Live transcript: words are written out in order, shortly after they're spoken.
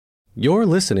You're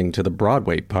listening to the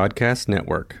Broadway Podcast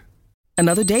Network.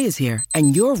 Another day is here,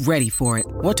 and you're ready for it.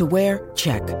 What to wear?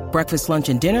 Check. Breakfast, lunch,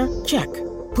 and dinner? Check.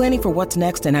 Planning for what's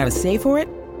next and how to save for it?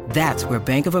 That's where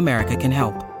Bank of America can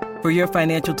help. For your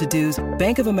financial to-dos,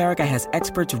 Bank of America has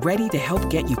experts ready to help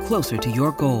get you closer to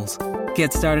your goals.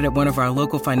 Get started at one of our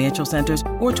local financial centers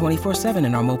or 24/7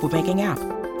 in our mobile banking app.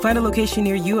 Find a location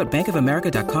near you at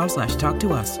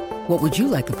bankofamerica.com/talktous. What would you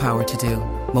like the power to do?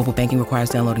 Mobile banking requires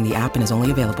downloading the app and is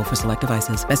only available for select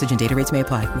devices. Message and data rates may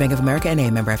apply. Bank of America N.A.,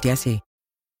 member FDIC.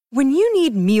 When you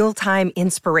need mealtime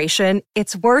inspiration,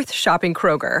 it's worth shopping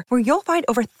Kroger, where you'll find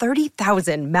over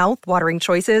 30,000 mouth-watering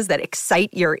choices that excite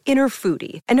your inner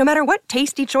foodie. And no matter what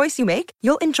tasty choice you make,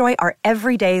 you'll enjoy our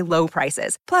everyday low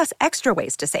prices, plus extra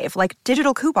ways to save, like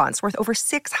digital coupons worth over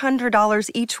 $600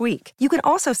 each week. You can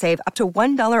also save up to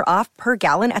 $1 off per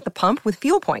gallon at the pump with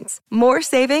fuel points. More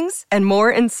savings and more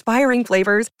inspiring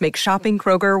flavors make shopping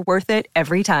Kroger worth it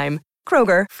every time.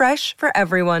 Kroger, fresh for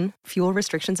everyone. Fuel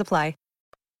restrictions apply.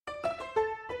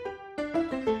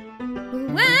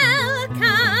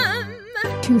 Welcome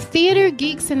to Theater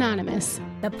Geeks Anonymous,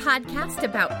 the podcast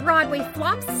about Broadway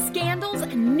flops, scandals,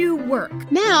 and new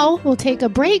work. Now we'll take a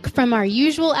break from our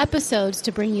usual episodes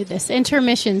to bring you this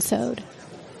intermission-sode.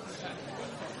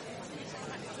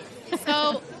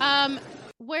 So,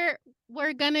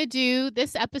 we're gonna do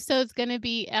this episode's gonna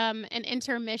be an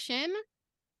intermission.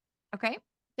 Okay.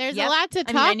 There's a lot to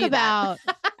talk about.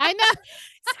 I know.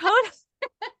 Totally.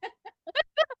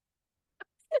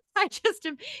 I just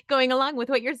am going along with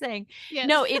what you're saying. Yes.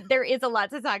 No, there is a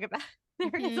lot to talk about.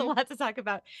 There is a lot to talk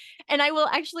about. And I'm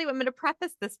going to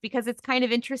preface this because it's kind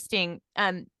of interesting.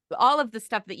 All of the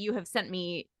stuff that you have sent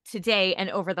me today and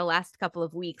over the last couple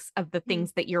of weeks of the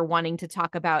things that you're wanting to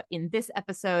talk about in this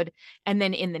episode and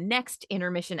then in the next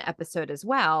intermission episode as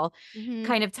well,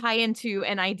 kind of tie into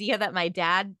an idea that my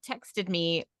dad texted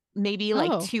me maybe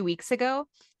like 2 weeks ago.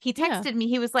 He texted me.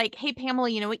 He was like, "Hey, Pamela,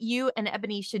 you know what? You and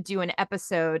Ebony should do an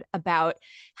episode about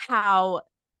how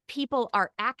people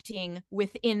are acting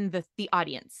within the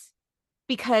audience,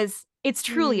 because it's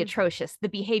truly atrocious, the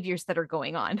behaviors that are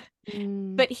going on."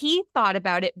 But he thought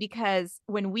about it because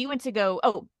when we went to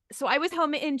go, so I was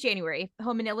home in January,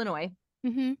 home in Illinois,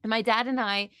 and my dad and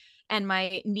I and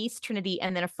my niece Trinity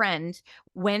and then a friend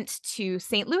went to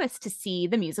St. Louis to see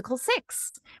the musical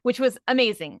Six, which was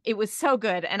amazing. It was so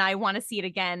good. And I want to see it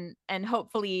again. And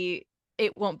hopefully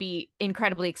it won't be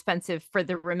incredibly expensive for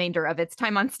the remainder of its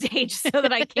time on stage so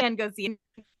that I can go see it.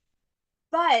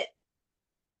 But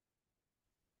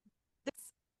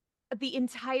the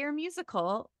entire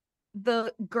musical,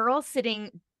 the girl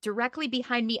sitting directly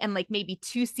behind me and like maybe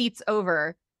 2 seats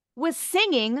over was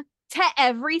singing to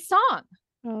every song.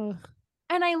 Oh.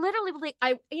 And I literally like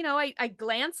I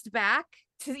glanced back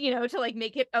to to like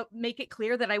make it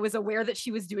clear that I was aware that she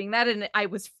was doing that and I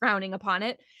was frowning upon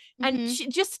it, and she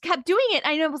just kept doing it.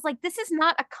 I was like, this is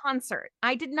not a concert.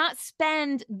 I did not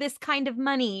spend this kind of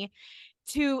money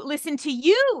to listen to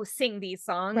you sing these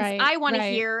songs. Right, I want to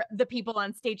hear the people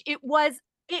on stage. It was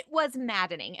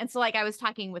maddening. And so like I was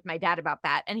talking with my dad about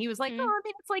that, and he was like, "Oh, I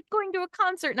mean, it's like going to a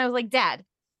concert." And I was like, "Dad,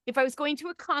 if I was going to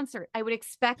a concert, I would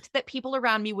expect that people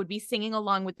around me would be singing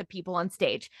along with the people on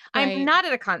stage. Right. I'm not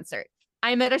at a concert.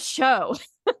 I'm at a show."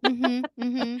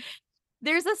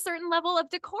 There's a certain level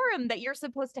of decorum that you're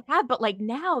supposed to have. But like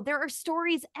now there are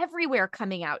stories everywhere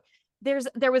coming out.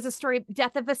 There was a story,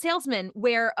 Death of a Salesman,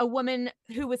 where a woman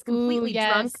who was completely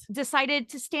drunk decided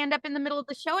to stand up in the middle of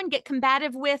the show and get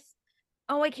combative with,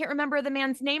 I can't remember the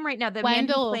man's name right now.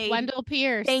 Wendell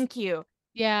Pierce. Thank you.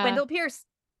 Yeah. Wendell Pierce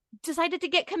decided to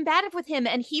get combative with him,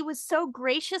 and he was so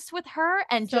gracious with her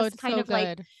and just kind of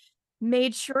like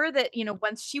made sure that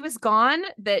once she was gone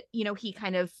that he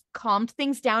kind of calmed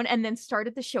things down and then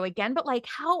started the show again. But like,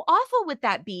 how awful would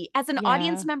that be as an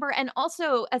audience member and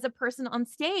also as a person on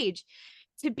stage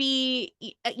to be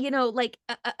like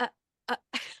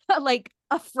like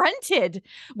affronted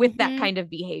with that kind of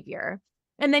behavior?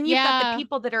 And then you've got the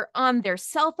people that are on their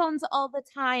cell phones all the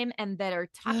time and that are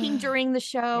talking during the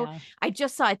show. Yeah. I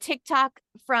just saw a TikTok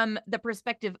from the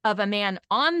perspective of a man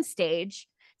on stage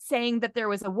saying that there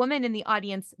was a woman in the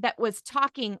audience that was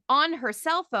talking on her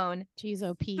cell phone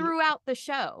throughout the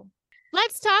show.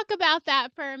 Let's talk about that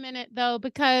for a minute, though,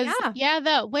 because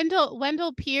the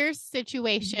Wendell Pierce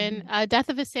situation, Death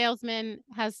of a Salesman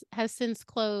has since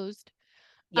closed.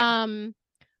 Yeah.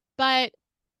 But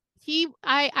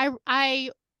I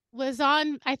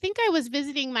think I was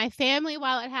visiting my family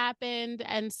while it happened.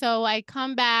 And so I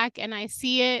come back and I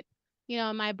see it,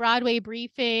 my Broadway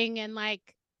briefing and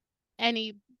like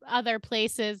any other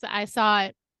places I saw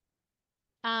it.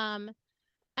 And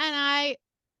I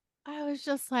was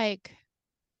just like,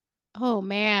 Oh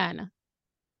man.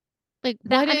 Like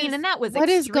that, I mean, and that was what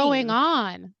extreme. is going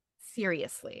on?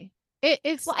 Seriously.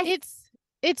 It's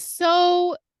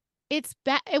so it's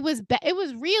bad. It was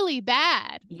really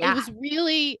bad. Yeah. It was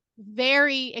really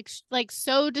very like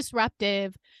so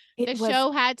disruptive. The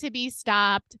show had to be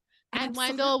stopped. And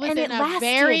Wendell was in a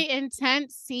very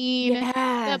intense scene.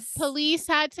 Yes. The police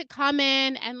had to come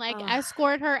in and like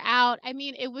escort her out. I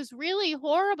mean, it was really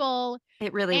horrible.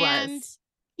 It really was.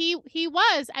 He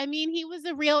was. I mean, he was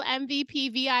a real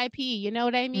MVP VIP. You know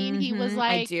what I mean? He was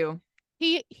like, I do.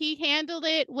 He handled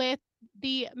it with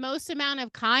the most amount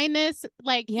of kindness.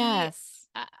 Like, yes.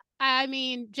 I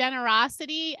mean,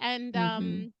 generosity.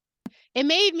 And it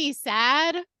made me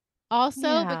sad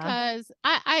also because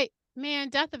man,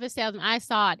 Death of a Salesman, I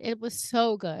saw it. It was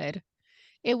so good.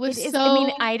 It was I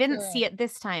mean, I didn't see it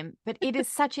this time, but it is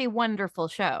such a wonderful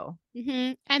show.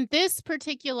 And this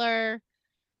particular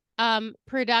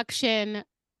production,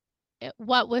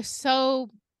 what was so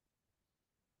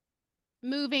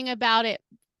moving about it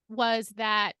was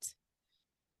that,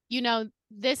 you know,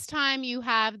 this time you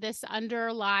have this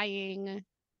underlying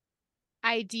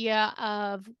idea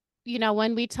of, you know,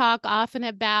 when we talk often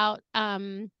about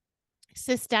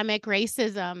systemic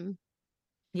racism.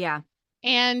 Yeah.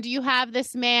 And you have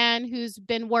this man who's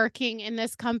been working in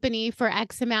this company for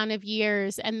X amount of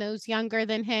years, and those younger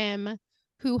than him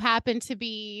who happen to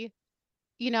be,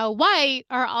 you know, white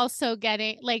are also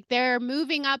getting, like, they're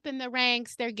moving up in the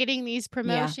ranks, they're getting these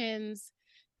promotions.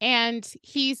 And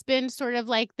he's been sort of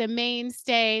like the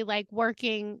mainstay, like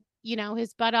working, you know,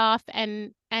 his butt off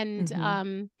and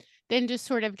then just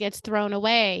sort of gets thrown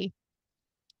away.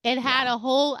 It had a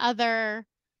whole other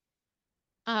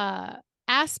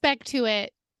aspect to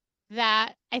it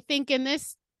that I think in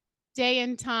this day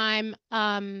and time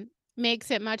makes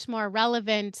it much more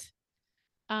relevant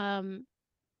than,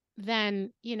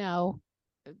 you know,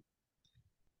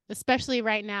 especially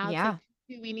right now. Yeah. Like,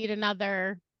 do we need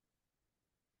another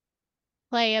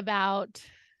play about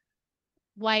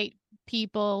white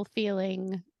people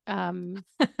feeling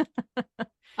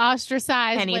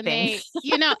ostracized when they,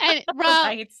 you know, and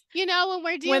right. You know, when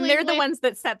we're dealing when they're with the ones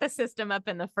that set the system up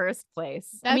in the first place.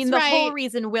 That's I mean, the right. whole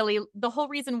reason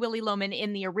Willy Loman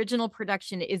in the original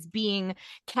production is being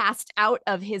cast out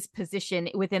of his position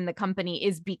within the company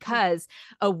is because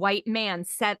a white man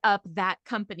set up that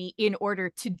company in order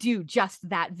to do just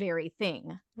that very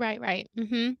thing. Right.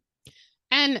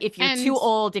 And if you're too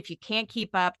old, if you can't keep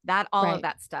up, all of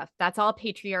that stuff, that's all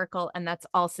patriarchal and that's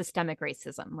all systemic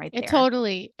racism right there.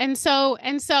 Totally. And so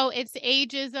it's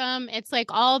ageism. It's like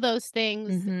all those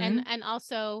things. And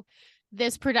also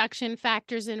this production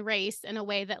factors in race in a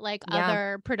way that like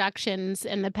other productions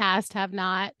in the past have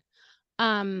not.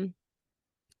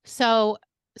 So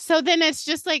then it's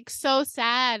just like so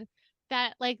sad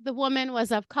that like the woman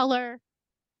was of color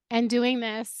and doing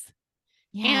this.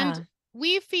 Yeah. And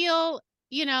we feel,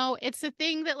 you know, it's a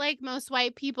thing that like most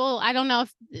white people, I don't know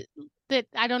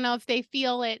if they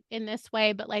feel it in this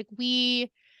way, but like we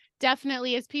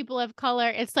definitely as people of color,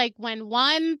 it's like when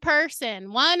one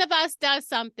of us does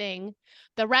something,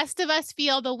 the rest of us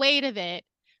feel the weight of it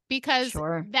because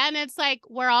then it's like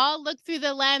we're all look through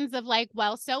the lens of like,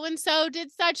 well, so-and-so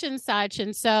did such and such.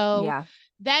 And so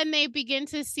then they begin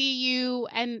to see you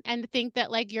and think that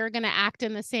like you're going to act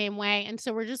in the same way. And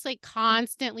so we're just like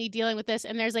constantly dealing with this.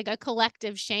 And there's like a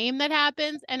collective shame that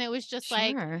happens. And it was just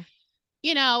like,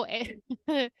 you know, it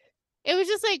was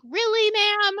just like, really,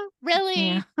 ma'am?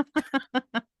 Really?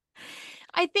 Yeah.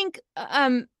 I think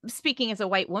speaking as a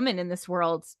white woman in this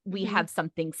world, we have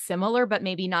something similar, but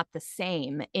maybe not the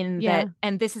same in that.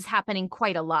 And this is happening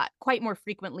quite a lot, quite more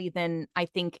frequently than I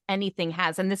think anything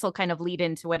has. And this will kind of lead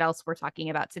into what else we're talking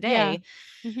about today.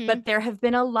 But there have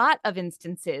been a lot of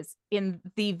instances in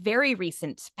the very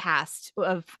recent past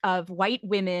of white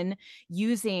women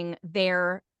using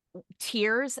their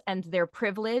tears and their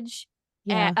privilege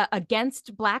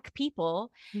against Black people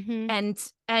and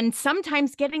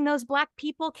sometimes getting those Black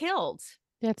people killed.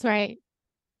 That's right.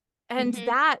 And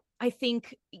that, I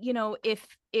think, you know, if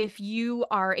you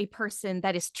are a person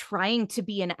that is trying to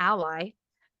be an ally,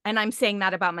 and I'm saying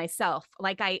that about myself,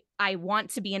 like I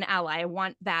want to be an ally. I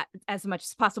want that as much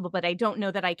as possible, but I don't know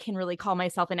that I can really call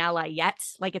myself an ally yet.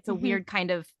 Like it's a weird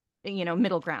kind of, you know,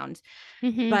 middle ground.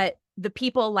 But the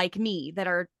people like me that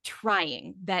are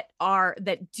trying, that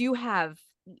do have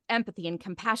empathy and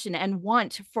compassion and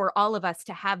want for all of us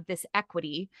to have this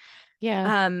equity.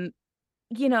 You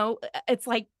know, it's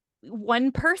like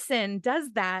one person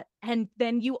does that and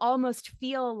then you almost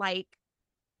feel like,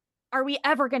 are we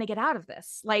ever going to get out of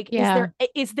this? Like,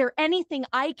 is there anything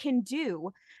I can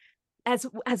do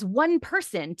as one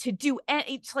person to do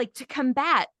to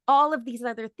combat all of these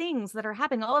other things that are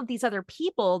happening, all of these other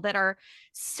people that are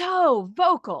so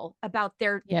vocal about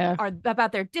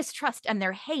about their distrust and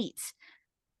their hate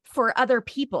for other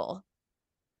people.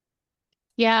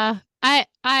 Yeah. I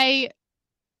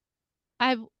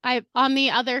on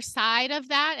the other side of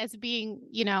that, as being,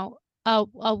 you know,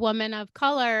 a woman of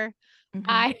color,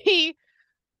 mm-hmm.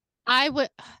 I would,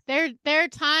 there are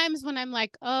times when I'm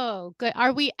like, oh, good.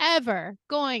 Are we ever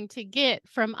going to get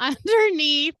from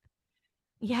underneath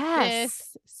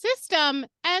this system?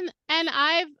 And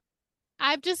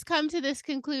I've just come to this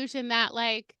conclusion that,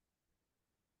 like,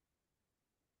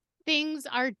 things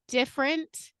are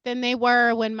different than they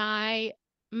were when my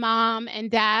mom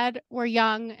and dad were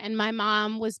young and my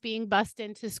mom was being bussed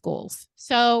into schools.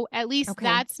 So at least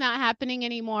that's not happening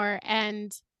anymore.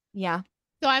 And yeah.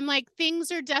 So I'm like,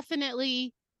 things are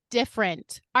definitely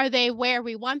different. Are they where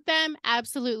we want them?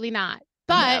 Absolutely not.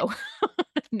 But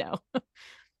no.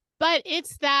 But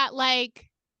it's that, like,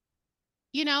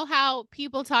 you know how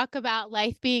people talk about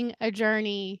life being a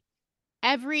journey.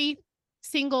 Every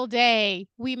single day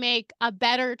we make a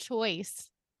better choice.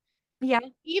 Yeah.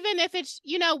 Even if it's,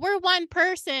 you know, we're one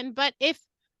person, but if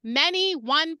many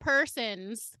one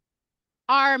persons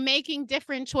are making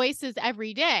different choices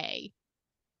every day,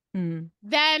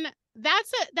 then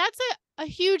that's a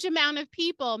huge amount of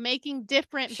people making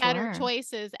different, better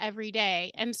choices every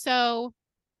day. And so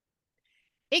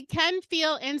it can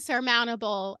feel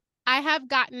insurmountable. I have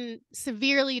gotten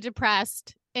severely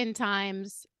depressed in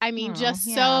times. I mean,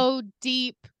 so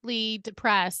deeply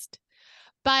depressed.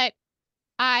 But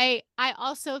I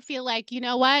also feel like, you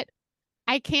know what?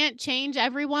 I can't change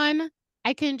everyone.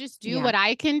 I can just do what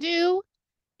I can do.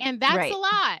 And that's a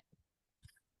lot.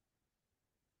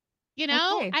 You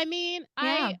know, I mean,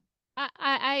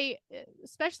 I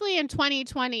especially in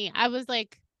 2020, I was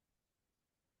like,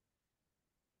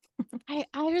 I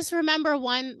just remember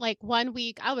one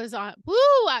week I was on,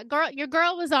 your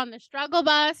girl was on the struggle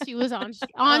bus. She was on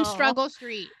Struggle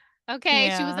Street. Okay.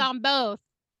 Yeah. She was on both.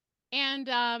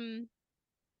 And,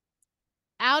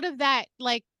 out of that,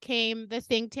 like, came the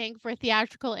Think Tank for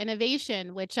Theatrical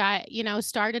Innovation, which I, you know,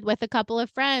 started with a couple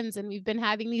of friends, and we've been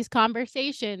having these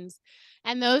conversations,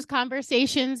 and those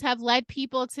conversations have led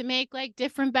people to make, like,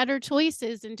 different, better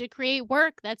choices and to create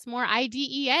work that's more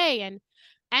IDEA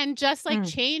and just, like,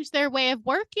 change their way of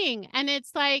working. And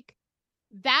it's like,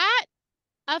 that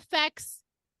affects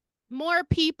more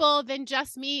people than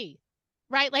just me.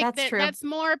 Right? Like, that's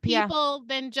more people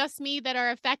than just me that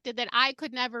are affected, that I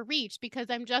could never reach because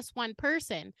I'm just one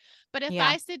person. But if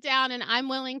I sit down and I'm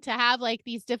willing to have, like,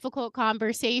 these difficult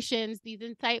conversations, these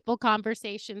insightful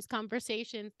conversations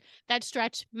that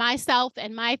stretch myself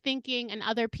and my thinking and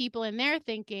other people in their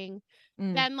thinking,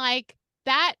 then, like,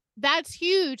 that's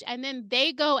huge. And then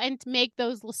they go and make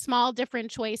those small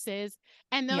different choices,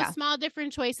 and those small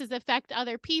different choices affect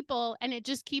other people, and it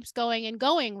just keeps going and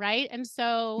going. Right? And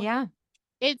so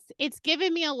it's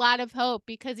given me a lot of hope,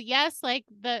 because yes, like,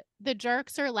 the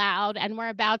jerks are loud, and we're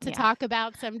about to talk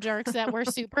about some jerks that were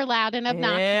super loud and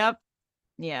obnoxious.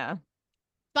 Yeah.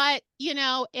 But, you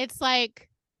know, it's like,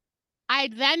 I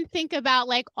then think about,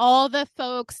 like, all the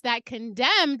folks that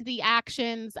condemned the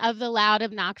actions of the loud,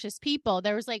 obnoxious people.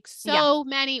 There was, like, so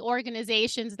many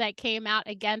organizations that came out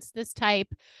against this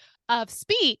type of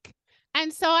speak.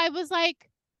 And so I was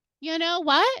like, you know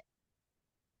what?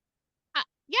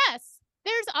 Yes.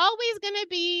 There's always going to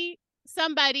be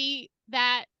somebody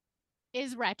that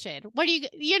is wretched. What do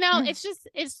you know,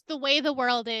 it's the way the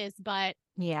world is, but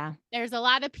there's a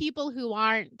lot of people who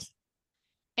aren't.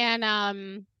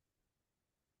 And,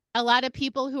 a lot of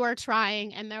people who are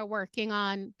trying, and they're working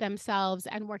on themselves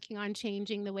and working on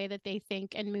changing the way that they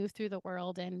think and move through the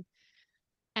world. And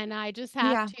I just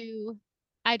have to,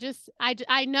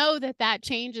 I know that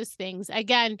changes things,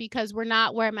 again, because we're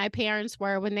not where my parents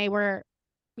were when they were,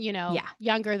 you know,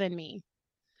 younger than me.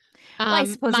 Well, I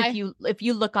suppose if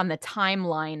you look on the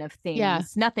timeline of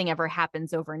things, nothing ever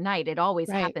happens overnight. It always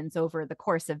happens over the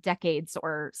course of decades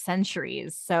or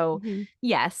centuries. So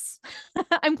yes,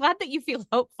 I'm glad that you feel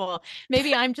hopeful.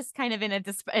 Maybe I'm just kind of in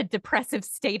a depressive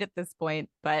state at this point,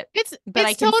 but it's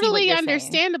totally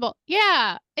understandable. Saying.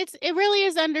 Yeah, it really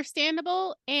is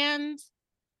understandable. And,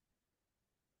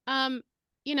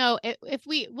 you know, if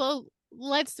we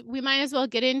might as well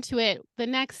get into it. The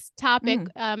next topic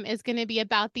is going to be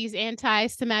about these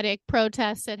anti-Semitic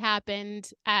protests that happened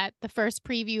at the first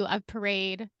preview of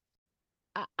Parade.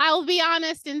 I'll be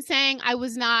honest in saying I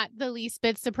was not the least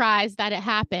bit surprised that it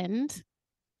happened.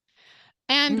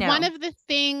 And one of the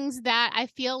things that I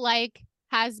feel like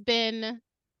has been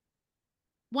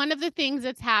one of the things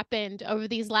that's happened over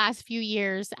these last few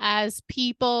years as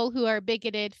people who are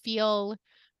bigoted feel,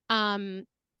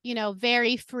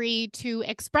 very free to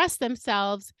express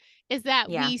themselves is that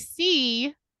we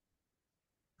see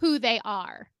who they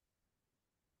are.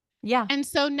 Yeah. And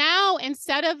so now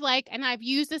instead of like, and I've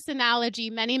used this analogy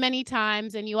many, many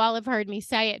times, and you all have heard me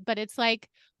say it, but it's like,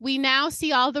 we now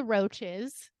see all the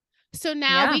roaches. So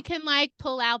now we can like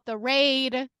pull out the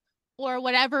Raid or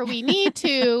whatever we need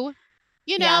to,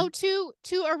 to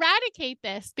eradicate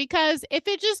this, because if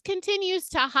it just continues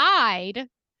to hide,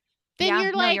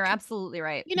 then you're absolutely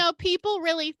right. People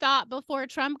really thought before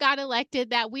Trump got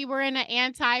elected that we were in an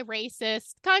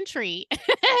anti-racist country. This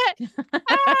is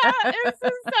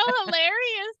so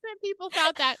hilarious that people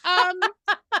thought that.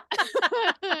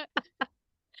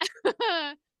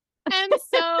 And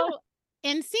so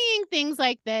in seeing things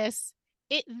like this,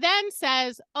 it then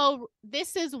says, oh,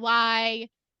 this is why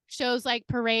shows like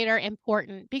Parade are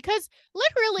important, because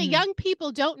literally young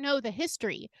people don't know the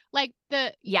history. Like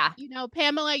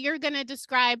Pamela, you're going to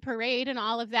describe Parade and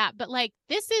all of that, but like,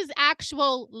 this is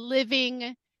actual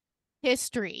living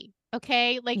history.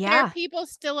 Okay. Like there are people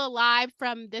still alive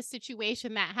from this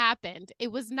situation that happened.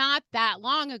 It was not that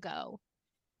long ago.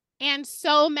 And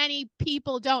so many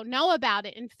people don't know about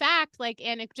it. In fact, like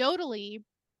anecdotally,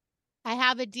 I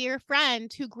have a dear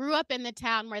friend who grew up in the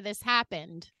town where this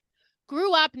happened.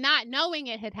 Grew up not knowing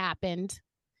it had happened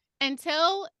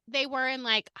until they were in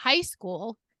like high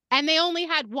school, and they only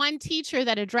had one teacher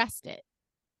that addressed it.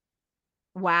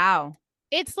 Wow.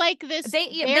 It's like this. They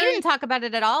didn't talk about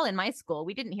it at all in my school.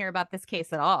 We didn't hear about this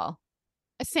case at all.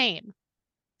 Same.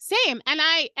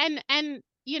 And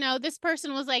this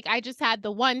person was like, I just had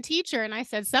the one teacher. And I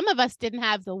said, some of us didn't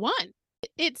have the one.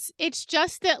 It's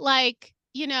just that like,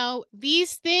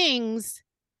 these things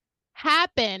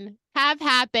have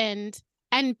happened,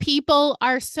 and people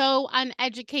are so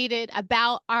uneducated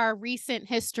about our recent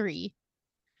history,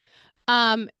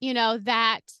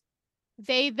 that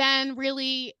they then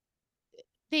really,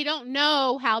 they don't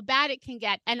know how bad it can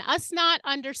get. And us not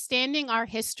understanding our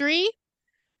history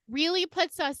really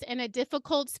puts us in a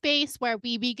difficult space where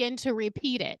we begin to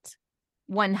repeat it.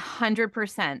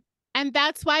 100%. And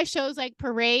that's why shows like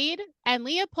Parade and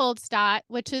Leopoldstadt,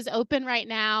 which is open right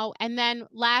now, and then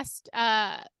last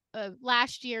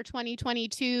year,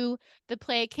 2022, the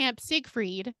play Camp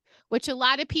Siegfried, which a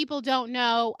lot of people don't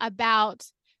know about,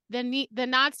 the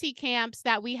Nazi camps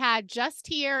that we had just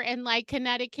here in like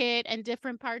Connecticut and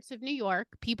different parts of New York.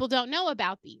 People don't know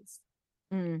about these.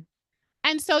 And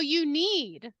so you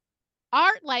need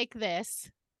art like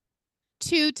this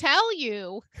to tell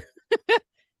you,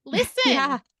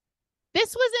 listen,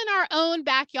 this was in our own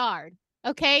backyard.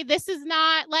 Okay. This is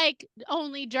not like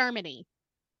only Germany.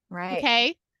 Right.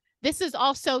 Okay. This is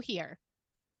also here.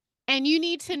 And you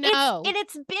need to know.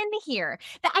 It's been here.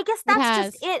 I guess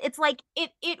that's just it. It's like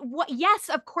yes,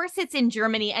 of course it's in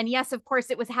Germany. And yes, of course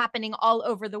it was happening all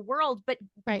over the world. But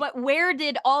where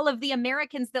did all of the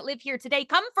Americans that live here today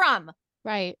come from?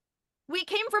 Right. We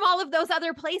came from all of those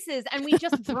other places, and we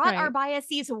just brought our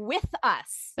biases with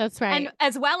us. That's right. And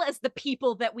as well as the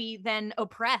people that we then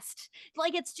oppressed.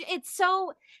 Like it's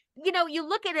so, you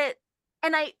look at it,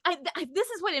 and I this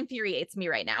is what infuriates me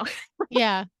right now.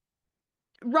 Yeah.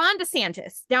 Ron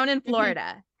DeSantis down in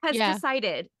Florida has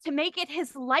decided to make it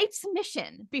his life's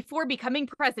mission, before becoming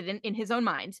president in his own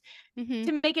mind,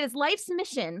 to make it his life's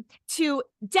mission to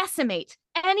decimate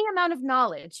any amount of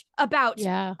knowledge about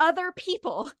other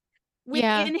people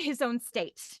within his own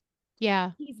state.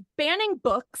 Yeah. He's banning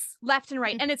books left and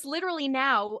right. And it's literally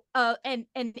now an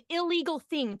illegal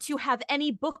thing to have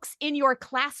any books in your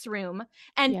classroom.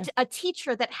 And a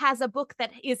teacher that has a book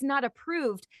that is not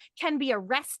approved can be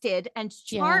arrested and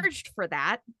charged for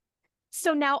that.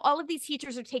 So now all of these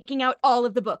teachers are taking out all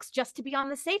of the books just to be on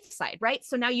the safe side, right?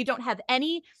 So now you don't have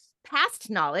any past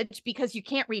knowledge because you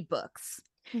can't read books.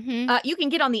 You can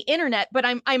get on the internet, but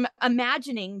I'm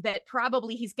imagining that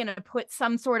probably he's going to put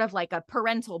some sort of like a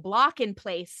parental block in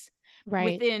place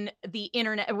within the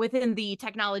internet, within the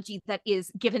technology that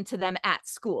is given to them at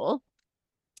school.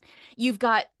 You've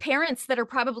got parents that are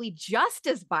probably just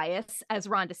as biased as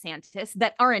Ron DeSantis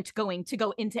that aren't going to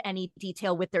go into any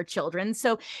detail with their children.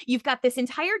 So you've got this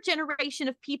entire generation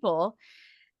of people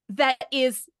that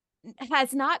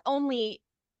has not only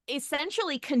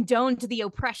essentially condoned the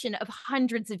oppression of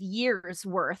hundreds of years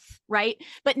worth, right?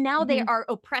 But now they are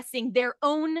oppressing their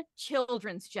own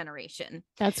children's generation.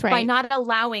 That's right. By not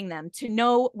allowing them to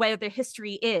know where their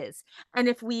history is. And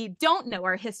if we don't know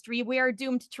our history, we are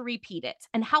doomed to repeat it.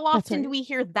 And how often do we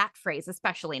hear that phrase,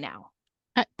 especially now?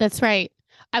 That's right.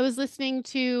 I was listening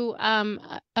to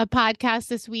a podcast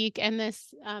this week, and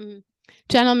this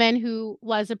gentleman who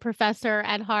was a professor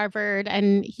at Harvard,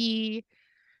 and he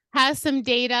has some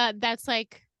data that's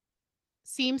like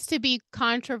seems to be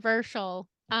controversial.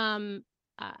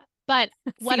 But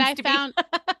what I found,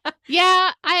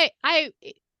 yeah,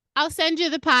 I'll send you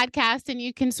the podcast and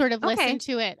you can sort of listen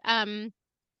to it, and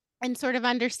sort of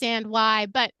understand why.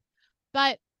 But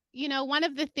you know, one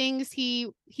of the things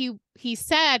he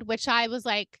said, which I was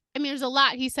like, I mean, there's a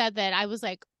lot he said that I was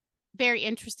like very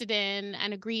interested in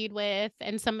and agreed with,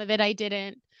 and some of it I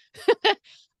didn't.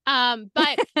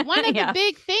 But one of the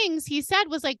big things he said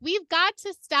was like, we've got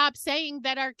to stop saying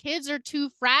that our kids are too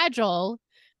fragile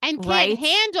and can't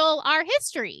handle our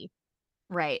history.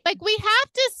 Right. Like, we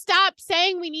have to stop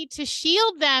saying we need to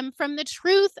shield them from the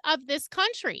truth of this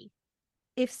country.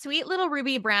 If sweet little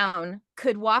Ruby Brown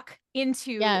could walk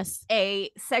into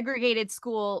a segregated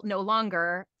school no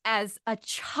longer as a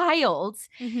child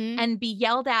and be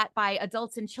yelled at by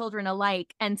adults and children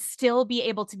alike and still be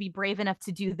able to be brave enough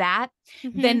to do that,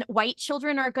 then white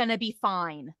children are going to be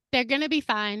fine. They're going to be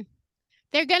fine.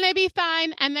 They're going to be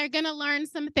fine, and they're going to learn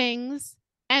some things,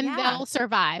 and they'll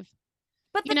survive.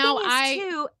 But the thing is,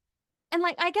 too, and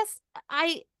like, I guess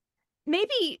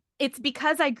maybe it's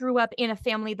because I grew up in a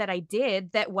family that I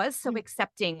did that was so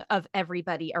accepting of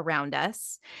everybody around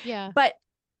us. Yeah. But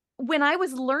when I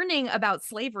was learning about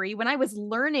slavery, when I was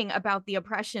learning about the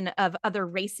oppression of other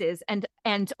races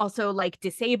and also like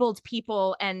disabled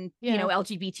people and, you know,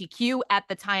 LGBTQ at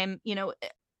the time, you know,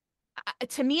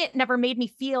 to me, it never made me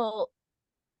feel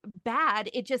bad.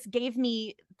 It just gave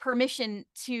me permission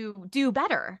to do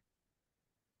better.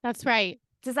 That's right.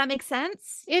 Does that make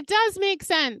sense? It does make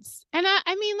sense. And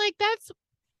I mean, like, that's,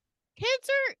 kids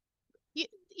are,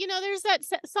 you know, there's that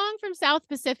song from South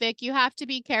Pacific, you have to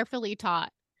be carefully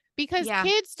taught, because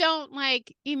kids don't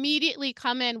like immediately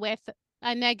come in with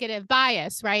a negative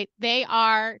bias, right? They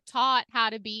are taught how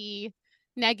to be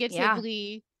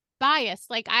negatively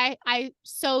biased. Like, I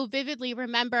so vividly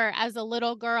remember as a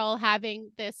little girl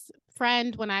having this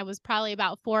friend when I was probably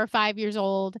about 4 or 5 years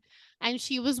old, and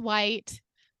she was white.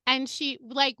 And she,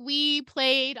 like, we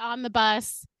played on the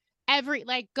bus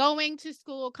going to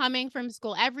school, coming from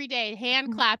school every day,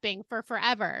 hand clapping for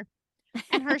forever.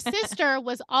 And her sister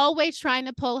was always trying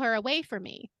to pull her away from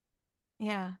me.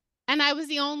 Yeah. And I was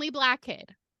the only Black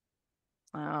kid.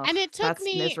 Oh, and it took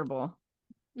me miserable.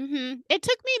 It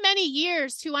took me many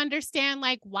years to understand,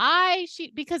 like, why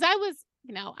because I was,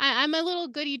 you know, I'm a little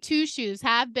goody two shoes,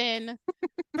 have been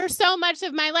for so much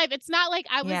of my life. It's not like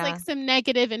I was like some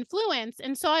negative influence.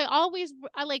 And so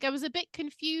I was a bit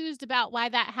confused about why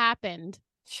that happened.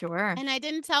 Sure. And I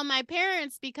didn't tell my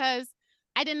parents because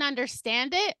I didn't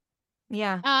understand it.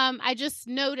 Yeah. I just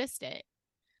noticed it.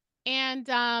 And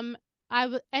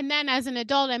and then as an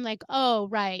adult, I'm like, oh,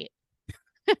 right.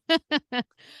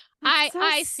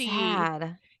 I see.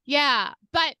 Sad. Yeah.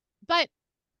 But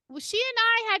she and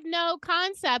I had no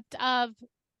concept of,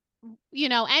 you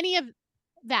know, any of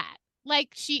that. Like,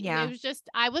 it was just,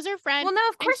 I was her friend. Well, no,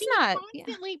 of course not. Would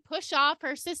constantly push off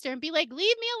her sister and be like,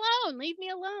 leave me alone, leave me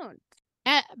alone.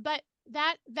 But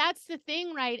that's the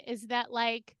thing, right? Is that,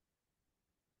 like,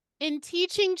 in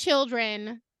teaching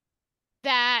children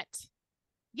that,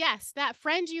 yes, that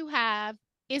friend you have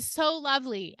is so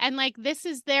lovely, and like, this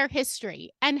is their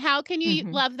history, and how can you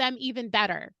love them even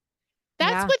better?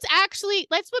 That's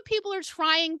that's what people are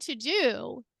trying to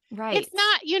do. Right. It's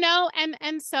not, you know,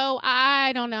 and so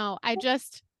I don't know.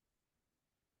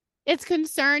 It's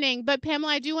concerning. But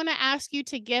Pamela, I do want to ask you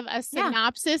to give a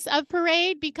synopsis of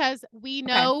Parade, because we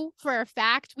know for a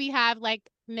fact we have like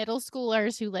middle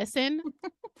schoolers who listen.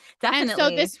 Definitely.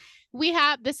 And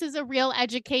so this is a real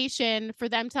education for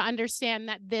them to understand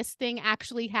that this thing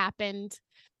actually happened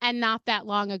and not that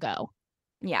long ago.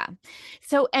 Yeah.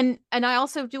 So, and I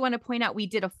also do want to point out, we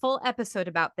did a full episode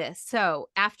about this. So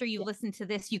after you listen to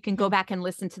this, you can go back and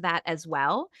listen to that as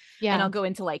well. Yeah. And I'll go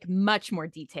into like much more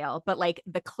detail, but like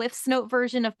the Cliff's Note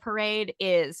version of Parade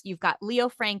is, you've got Leo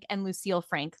Frank and Lucille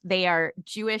Frank. They are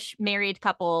Jewish married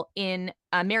couple in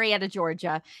Marietta,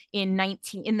 Georgia in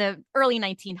the early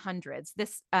 1900s.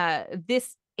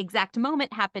 This exact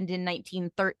moment happened in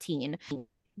 1913. What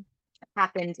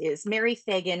happened is Mary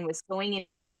Fagan was going in.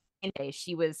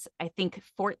 She was, I think,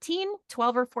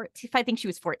 12 or 14. I think she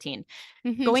was 14,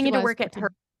 going into work 14. At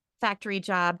her factory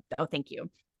job. Oh, thank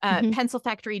you. Pencil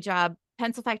factory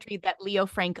that Leo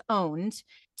Frank owned,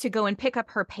 to go and pick up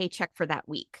her paycheck for that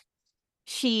week.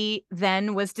 She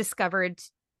then was discovered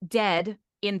dead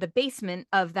in the basement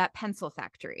of that pencil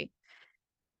factory.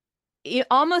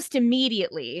 Almost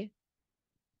immediately,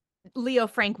 Leo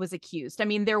Frank was accused. I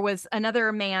mean, there was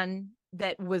another man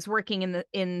that was working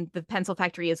in the pencil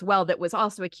factory as well that was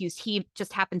also accused. He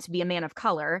just happened to be a man of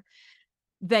color.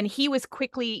 Then he was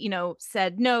quickly,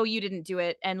 said, no, you didn't do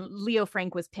it. And Leo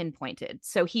Frank was pinpointed.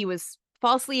 So he was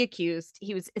falsely accused.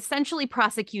 He was essentially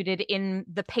prosecuted in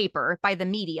the paper by the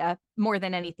media more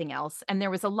than anything else. And there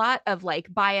was a lot of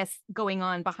like bias going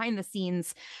on behind the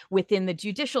scenes within the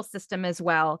judicial system as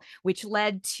well, which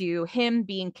led to him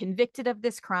being convicted of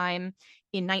this crime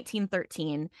in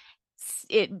 1913.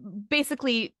 It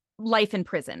basically life in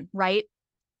prison, right?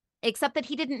 Except that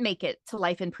he didn't make it to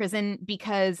life in prison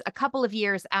because a couple of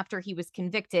years after he was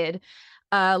convicted,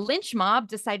 a lynch mob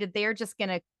decided they're just going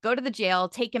to go to the jail,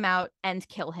 take him out, and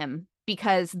kill him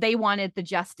because they wanted the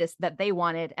justice that they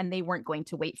wanted and they weren't going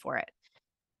to wait for it.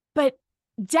 But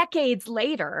decades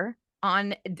later,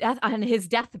 on his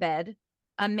deathbed,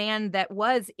 a man that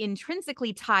was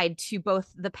intrinsically tied to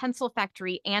both the pencil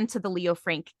factory and to the Leo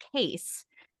Frank case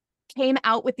came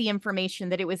out with the information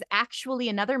that it was actually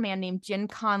another man named Jim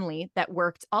Conley that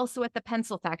worked also at the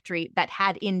pencil factory that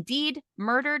had indeed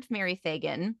murdered Mary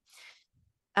Fagan.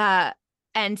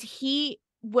 And he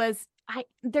was,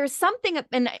 there's something,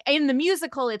 and in the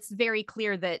musical, it's very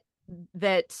clear that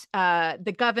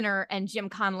the governor and Jim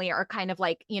Conley are kind of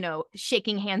like,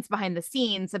 shaking hands behind the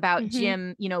scenes about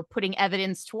Jim, putting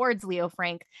evidence towards Leo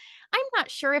Frank. I'm not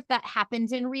sure if that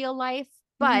happened in real life,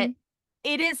 but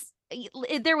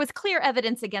there was clear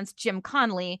evidence against Jim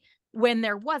Conley when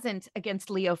there wasn't against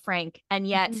Leo Frank, and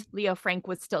yet Leo Frank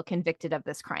was still convicted of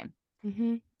this crime.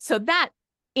 So that,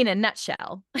 in a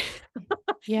nutshell,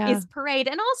 is Parade,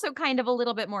 and also kind of a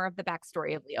little bit more of the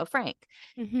backstory of Leo Frank.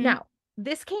 Now,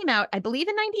 this came out, I believe,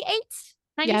 in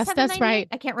 98? Yes, that's 98? right.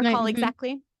 I can't recall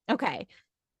exactly. Okay.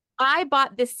 I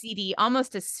bought this CD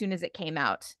almost as soon as it came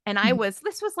out. And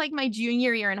this was like my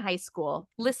junior year in high school.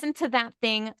 Listened to that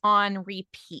thing on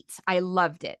repeat. I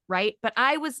loved it, right? But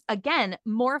I was, again,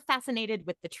 more fascinated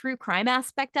with the true crime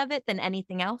aspect of it than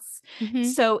anything else.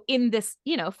 So in this,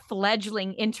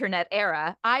 fledgling internet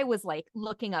era, I was like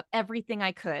looking up everything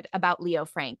I could about Leo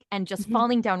Frank and just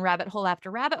falling down rabbit hole after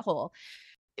rabbit hole.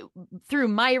 Through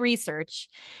my research,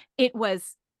 it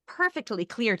was perfectly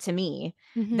clear to me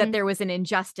that there was an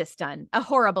injustice done, a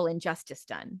horrible injustice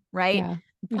done, right? Yeah.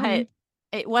 But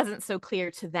it wasn't so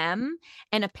clear to them.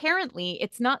 And apparently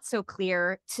it's not so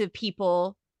clear to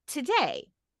people today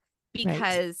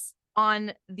because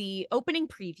on the opening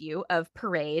preview of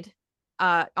Parade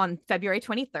on February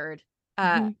 23rd,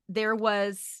 there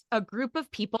was a group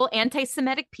of people,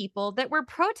 anti-Semitic people, that were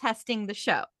protesting the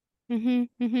show.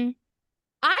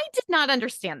 I did not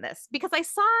understand this because I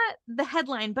saw the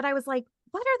headline, but I was like,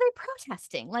 what are they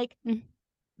protesting? Like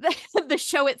the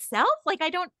show itself? Like,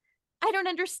 I don't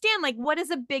understand. Like, what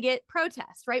is a bigot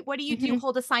protest, right? What do you do?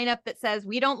 Hold a sign up that says,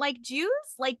 we don't like Jews?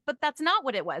 Like, but that's not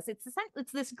what it was. It's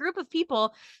this group of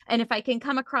people. And if I can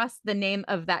come across the name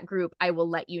of that group, I will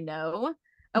let you know.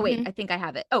 Oh, wait, I think I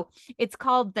have it. Oh, it's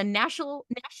called the National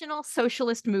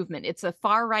Socialist Movement. It's a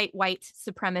far-right white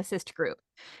supremacist group.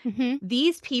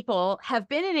 These people have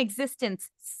been in existence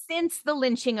since the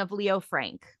lynching of Leo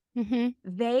Frank.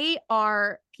 They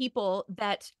are people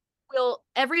that will,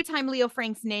 every time Leo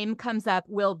Frank's name comes up,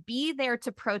 will be there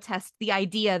to protest the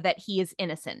idea that he is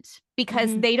innocent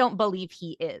because they don't believe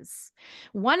he is.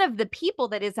 One of the people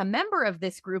that is a member of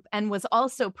this group and was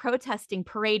also protesting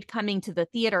Parade coming to the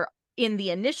theater in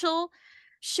the initial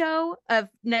show of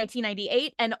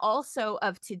 1998 and also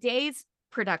of today's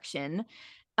production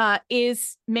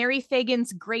is Mary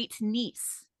Fagan's great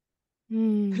niece,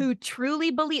 who truly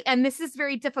believe, and this is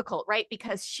very difficult, right?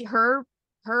 Because her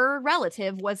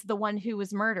relative was the one who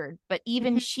was murdered, but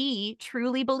even she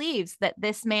truly believes that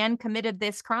this man committed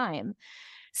this crime.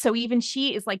 So even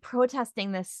she is like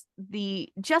protesting this,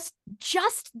 just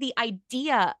the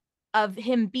idea of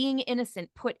him being innocent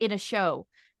put in a show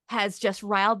has just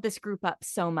riled this group up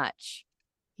so much.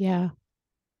 Yeah.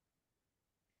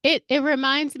 It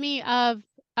reminds me of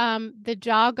the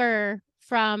jogger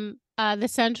from the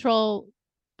Central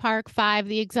Park Five,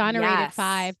 the Exonerated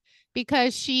Five,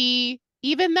 because she,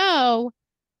 even though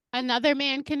another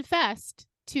man confessed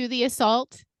to the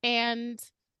assault and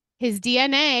his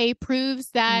DNA proves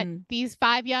that these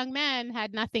 5 young men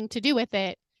had nothing to do with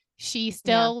it, she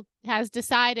still has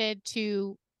decided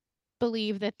to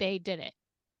believe that they did it.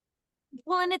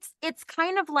 Well, and it's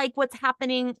kind of like what's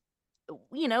happening,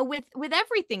 with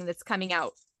everything that's coming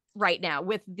out right now,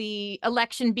 with the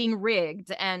election being rigged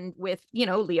and with,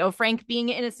 Leo Frank being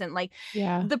innocent. Like,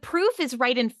 the proof is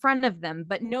right in front of them,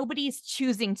 but nobody's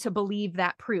choosing to believe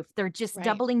that proof. They're just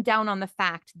doubling down on the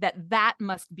fact that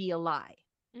must be a lie.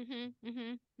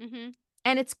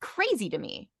 And it's crazy to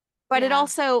me, but it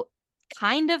also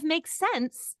kind of makes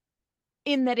sense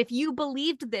in that if you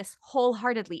believed this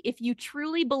wholeheartedly, if you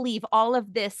truly believe all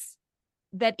of this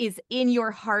that is in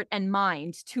your heart and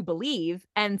mind to believe,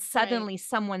 and suddenly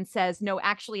someone says, no,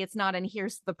 actually it's not, and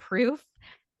here's the proof,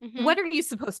 what are you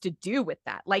supposed to do with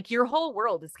that? Like, your whole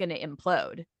world is going to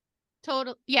implode.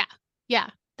 Total. Yeah. Yeah.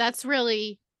 That's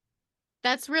really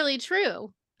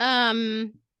true. I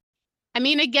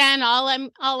mean, again, all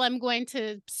I'm going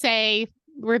to say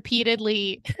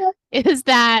repeatedly is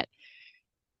that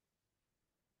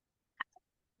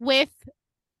with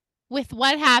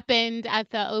what happened at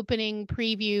the opening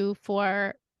preview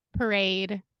for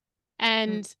Parade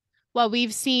and what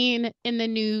we've seen in the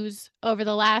news over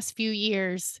the last few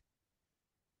years,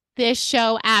 this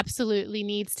show absolutely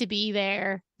needs to be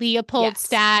there.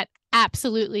 Leopoldstadt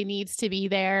absolutely needs to be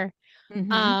there.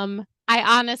 I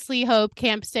honestly hope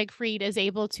Camp Siegfried is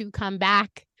able to come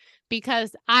back,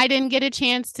 because I didn't get a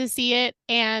chance to see it,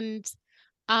 and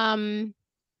a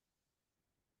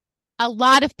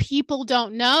lot of people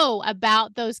don't know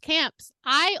about those camps.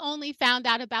 I only found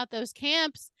out about those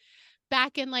camps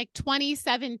back in like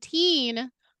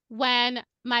 2017 when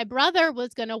my brother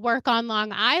was going to work on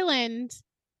Long Island,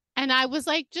 and I was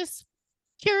like just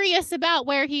curious about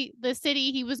where the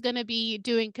city he was going to be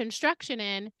doing construction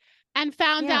in, and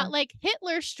found out like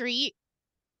Hitler Street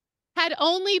had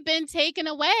only been taken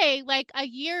away like a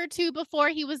year or two before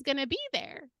he was going to be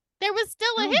there. There was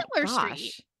still a Hitler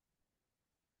Street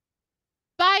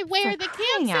by where the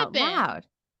camps had been. Loud.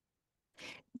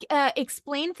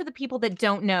 Explain for the people that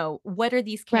don't know, what are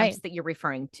these camps that you're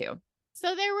referring to?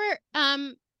 So there were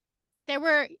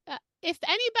if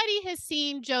anybody has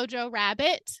seen Jojo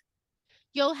Rabbit,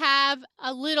 you'll have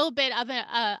a little bit of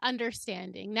an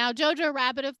understanding. Now, Jojo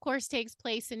Rabbit, of course, takes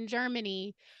place in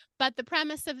Germany, but the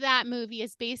premise of that movie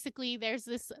is basically there's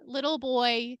this little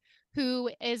boy who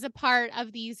is a part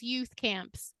of these youth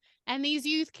camps. And these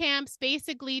youth camps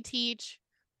basically teach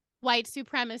white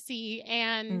supremacy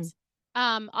and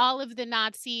all of the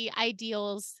Nazi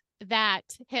ideals that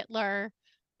Hitler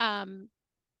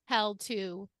held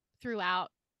to throughout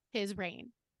his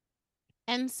reign.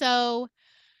 And so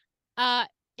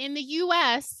in the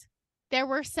U.S., there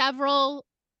were several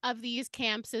of these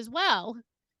camps as well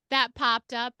that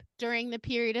popped up during the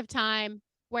period of time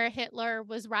where Hitler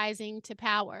was rising to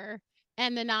power,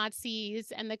 and the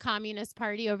Nazis and the Communist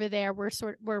Party over there were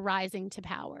rising to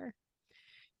power.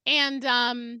 And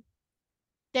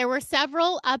there were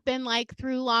several up in like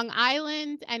through Long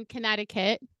Island and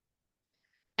Connecticut,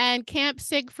 and Camp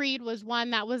Siegfried was one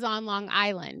that was on Long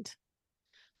Island.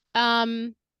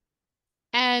 And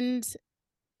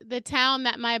the town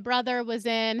that my brother was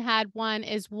in had one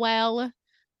as well.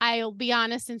 I'll be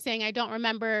honest in saying I don't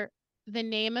remember the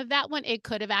name of that one. It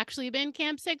could have actually been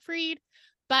Camp Siegfried,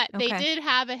 but they did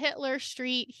have a Hitler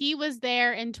Street. He was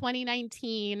there in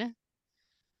 2019.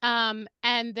 And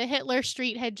the Hitler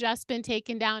Street had just been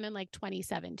taken down in like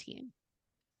 2017.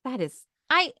 That is,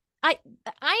 I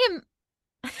am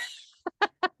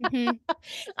I am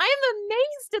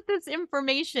amazed at this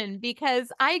information,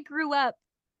 because I grew up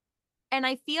and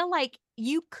I feel like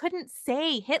you couldn't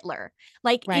say Hitler.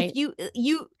 Like if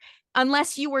you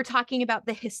unless you were talking about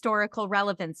the historical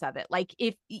relevance of it. Like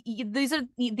if these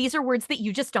are words that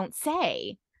you just don't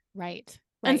say. Right.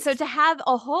 And so to have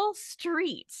a whole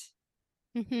street,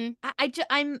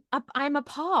 I'm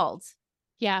appalled.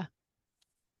 Yeah.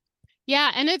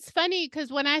 Yeah. And it's funny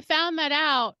because when I found that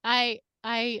out, I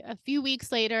a few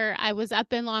weeks later, I was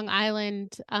up in Long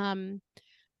Island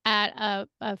at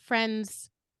a friend's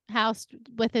house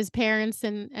with his parents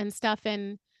and stuff.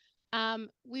 And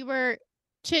we were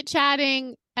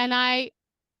chit-chatting, and I,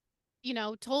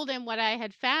 told him what I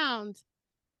had found.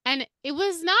 And it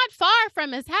was not far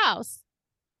from his house.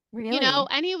 Really?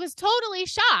 And he was totally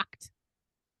shocked.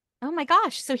 Oh my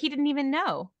gosh. So he didn't even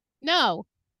know. No.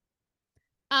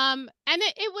 And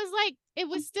it was like, it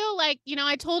was still like,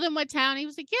 I told him what town. He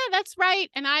was like, yeah, that's right.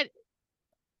 And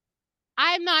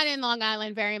I'm not in Long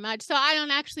Island very much, so I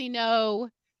don't actually know,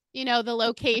 the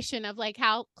location of like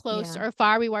how close or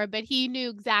far we were, but he knew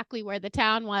exactly where the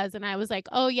town was. And I was like,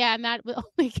 oh yeah. And that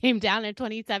only came down in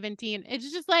 2017.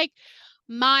 It's just like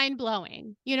mind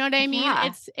blowing. You know what I mean?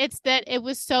 Yeah. It's that it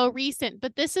was so recent,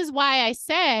 but this is why I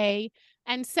say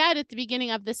and said at the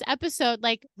beginning of this episode,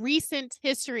 like recent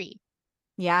history.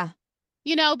 Yeah.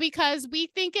 Because we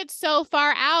think it's so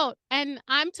far out, and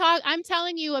I'm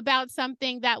telling you about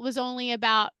something that was only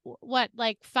about what,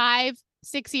 like 5-6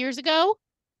 years ago.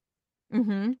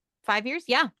 5 years.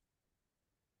 Yeah.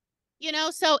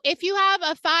 So if you have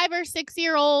a 5 or 6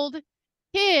 year old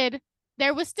kid,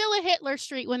 there was still a Hitler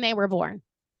Street when they were born.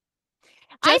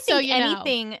 I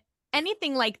think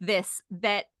anything like this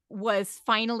that was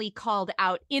finally called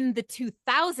out in the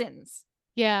 2000s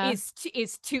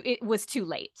it was too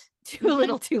late, too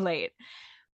little too late.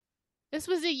 This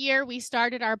was a year we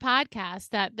started our podcast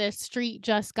that the street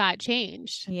just got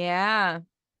changed. Yeah.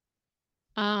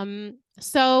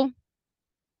 So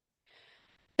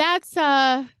that's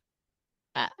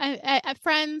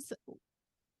friends,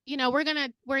 you know, we're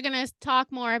gonna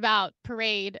talk more about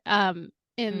Parade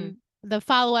in the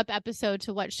follow-up episode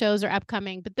to what shows are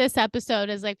upcoming, but this episode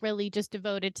is like really just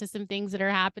devoted to some things that are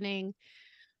happening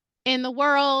in the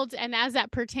world and as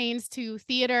that pertains to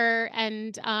theater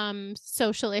and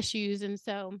social issues. And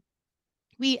so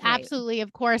we absolutely,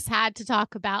 of course, had to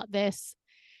talk about this.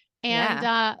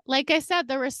 And like I said,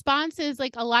 the responses,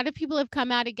 like a lot of people have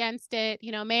come out against it.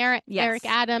 You know, Mayor Eric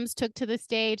Adams took to the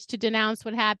stage to denounce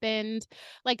what happened.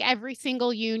 Like every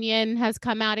single union has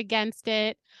come out against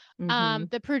it.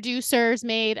 The producers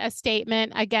made a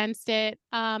statement against it.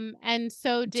 And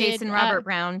so did Jason Robert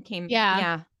Brown came.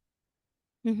 Yeah.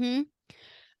 And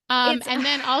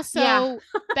then also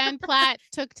Ben Platt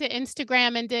took to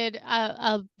Instagram and did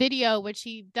a video, which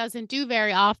he doesn't do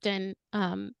very often,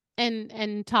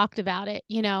 and talked about it,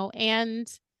 you know, and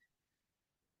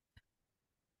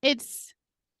it's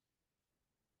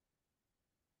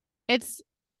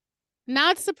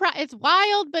not it's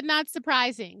wild, but not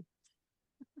surprising.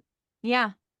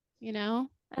 Yeah. You know,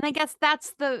 and I guess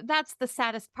that's the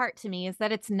saddest part to me, is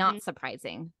that it's not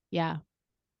surprising. Yeah.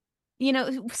 You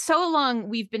know, so long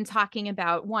we've been talking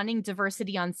about wanting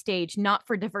diversity on stage, not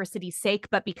for diversity's sake,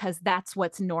 but because that's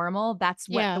what's normal. That's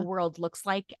what the world looks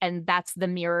like. And that's the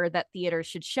mirror that theater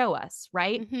should show us.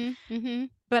 Right.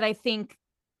 But I think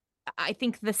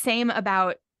the same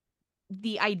about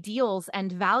the ideals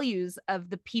and values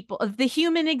of the people, of the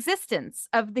human existence,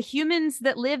 of the humans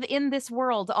that live in this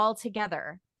world all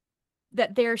together.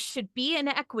 That there should be an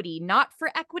equity, not for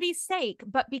equity's sake,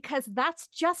 but because that's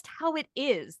just how it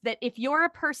is. That if you're a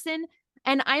person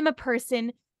and I'm a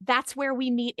person, that's where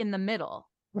we meet in the middle.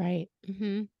 Right.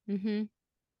 Yep.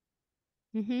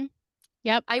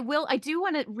 I do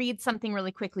want to read something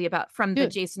really quickly from the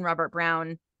Jason Robert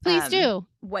Brown. Please do.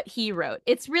 What he wrote.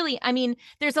 It's really, I mean,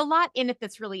 there's a lot in it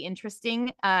that's really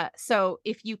interesting. So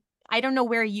I don't know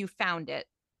where you found it,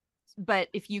 but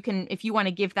if you want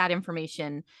to give that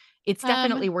information, it's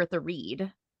definitely worth a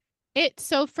read.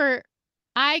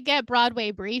 I get Broadway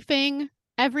Briefing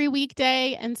every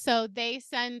weekday. And so they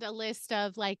send a list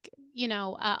of like, you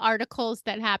know, articles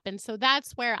that happen. So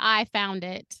that's where I found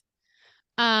it.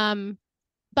 But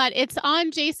it's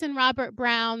on Jason Robert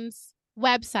Brown's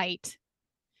website.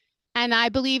 And I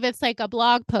believe it's like a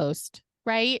blog post,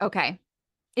 right? Okay.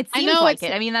 It seems like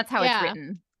it. I mean, that's how it's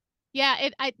written. Yeah,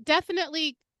 I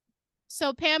definitely.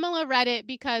 So Pamela read it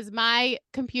because my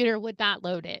computer would not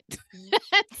load it.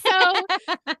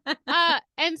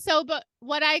 But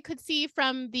what I could see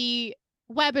from the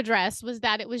web address was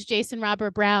that it was Jason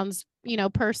Robert Brown's, you know,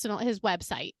 his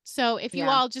website. So if you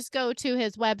all just go to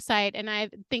his website, and I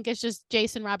think it's just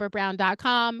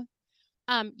jasonrobertbrown.com,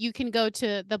 you can go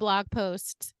to the blog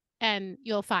post and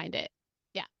you'll find it.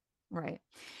 Yeah. Right.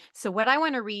 So what I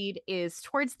want to read is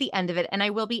towards the end of it, and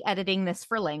I will be editing this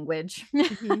for language.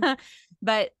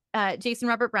 But Jason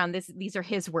Robert Brown, these are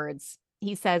his words.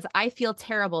 He says, "I feel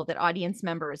terrible that audience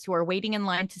members who are waiting in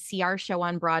line to see our show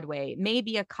on Broadway may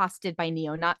be accosted by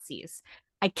neo-Nazis.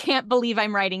 I can't believe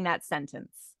I'm writing that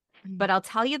sentence. But I'll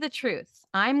tell you the truth.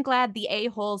 I'm glad the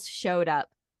a-holes showed up.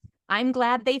 I'm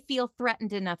glad they feel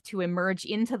threatened enough to emerge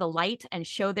into the light and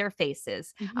show their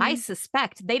faces. I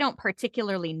suspect they don't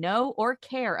particularly know or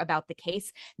care about the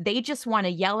case. They just want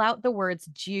to yell out the words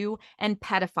Jew and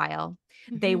pedophile.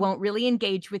 They won't really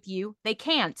engage with you. They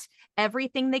can't.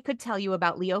 Everything they could tell you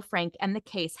about Leo Frank and the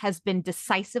case has been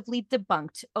decisively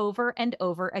debunked over and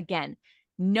over again.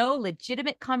 No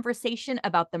legitimate conversation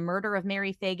about the murder of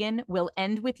Mary Fagan will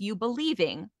end with you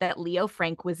believing that Leo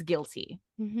Frank was guilty."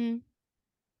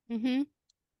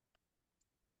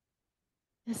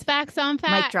 It's facts on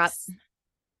facts. Mic drop.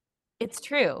 It's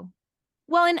true.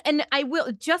 Well, and I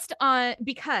will just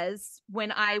because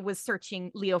when I was searching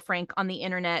Leo Frank on the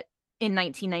internet in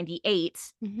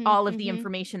 1998, all of the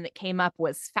information that came up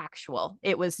was factual.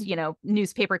 It was, you know,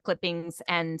 newspaper clippings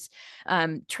and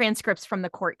transcripts from the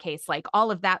court case. Like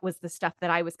all of that was the stuff that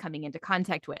I was coming into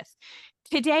contact with.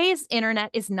 Today's internet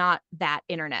is not that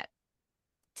internet.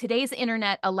 Today's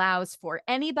internet allows for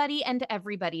anybody and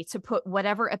everybody to put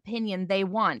whatever opinion they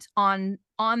want on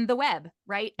the web,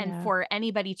 right? And for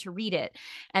anybody to read it.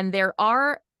 And there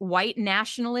are white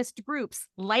nationalist groups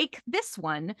like this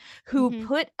one who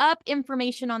put up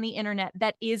information on the internet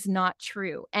that is not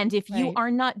true. And if you are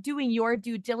not doing your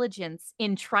due diligence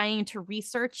in trying to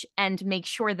research and make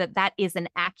sure that that is an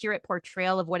accurate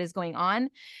portrayal of what is going on,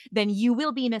 then you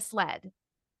will be misled.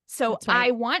 So I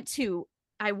want to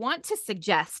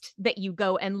suggest that you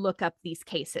go and look up these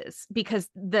cases, because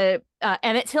the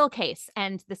Emmett Till case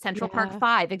and the Central Park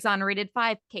 5, Exonerated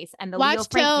 5 case, and the Leo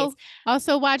Frank case.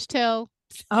 Also watch Till.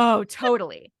 Oh,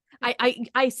 totally.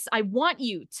 I want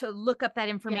you to look up that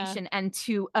information and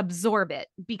to absorb it,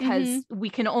 because we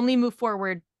can only move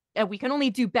forward. We can only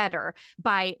do better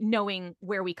by knowing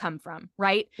where we come from,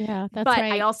 right? Yeah, that's but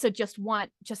right. I also just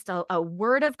want a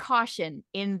word of caution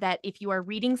in that if you are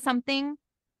reading something,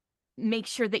 make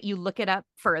sure that you look it up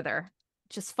further.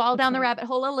 Just fall down the rabbit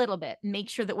hole a little bit. Make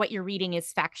sure that what you're reading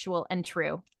is factual and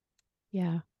true.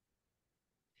 Yeah.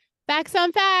 Facts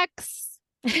on facts.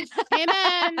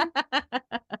 Amen.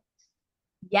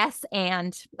 Yes,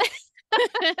 and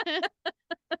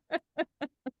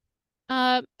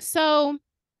so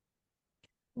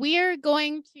we're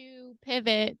going to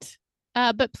pivot,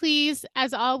 but please,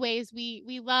 as always,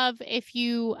 we love if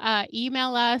you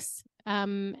email us,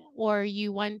 or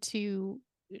you want to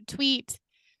tweet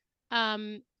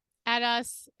at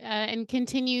us and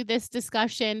continue this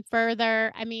discussion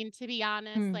further. I mean, to be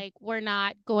honest, like, we're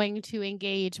not going to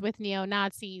engage with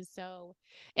neo-Nazis. So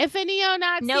if a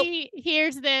neo-Nazi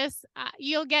hears this,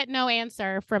 you'll get no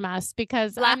answer from us,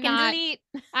 because I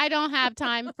don't have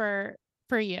time for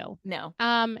you. No.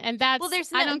 And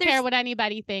that's, I don't care what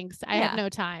anybody thinks. I have no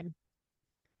time.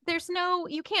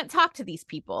 You can't talk to these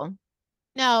people.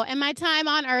 No, and my time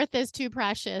on earth is too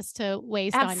precious to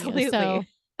waste on you. So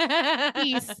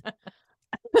peace.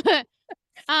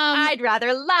 I'd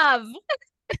rather love.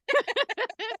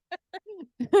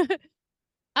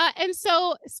 And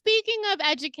so, speaking of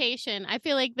education, I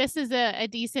feel like this is a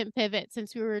decent pivot,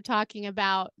 since we were talking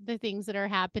about the things that are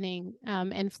happening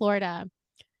in Florida.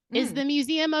 Is the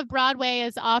Museum of Broadway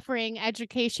is offering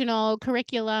educational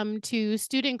curriculum to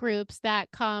student groups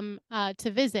that come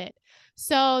to visit.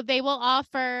 So they will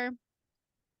offer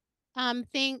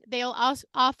they'll also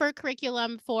offer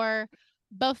curriculum for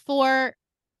before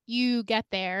you get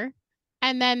there,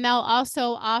 and then they'll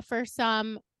also offer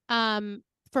some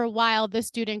for while the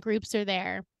student groups are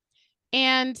there.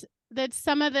 And that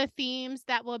some of the themes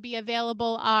that will be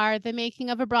available are the making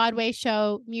of a Broadway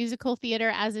show, musical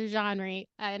theater as a genre,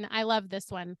 and I love this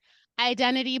one,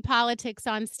 identity politics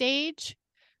on stage,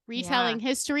 retelling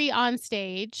history on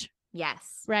stage.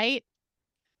 Yes. Right?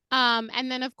 And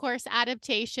then, of course,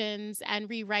 adaptations and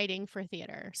rewriting for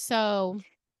theater. So,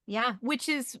 yeah, which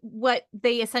is what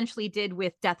they essentially did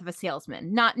with Death of a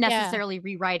Salesman. Not necessarily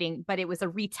rewriting, but it was a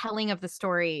retelling of the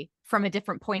story from a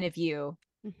different point of view.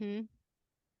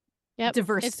 Yep,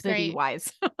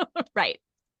 diversity-wise. Right.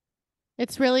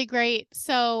 It's really great.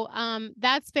 So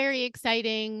that's very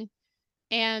exciting.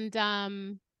 And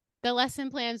the lesson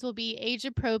plans will be age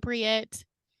appropriate.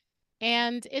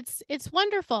 And it's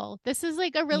wonderful. This is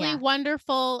like a really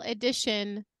wonderful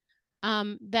addition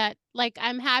that, like,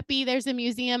 I'm happy there's a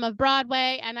Museum of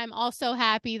Broadway, and I'm also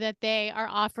happy that they are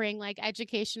offering like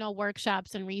educational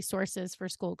workshops and resources for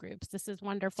school groups. This is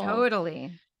wonderful.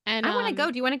 Totally. And I want to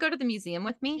go. Do you want to go to the museum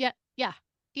with me? Yeah.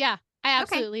 I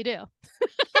absolutely do.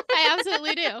 I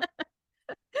absolutely do.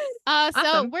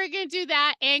 So we're going to do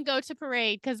that and go to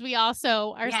parade, because we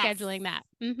also are scheduling that.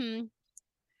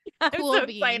 I'm cool so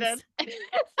beans. excited.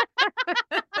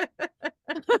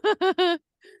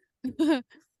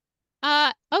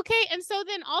 Okay. And so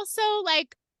then also,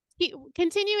 like,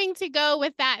 continuing to go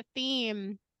with that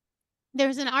theme,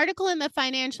 there's an article in the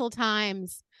Financial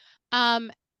Times,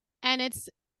 and it's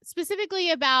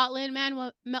specifically about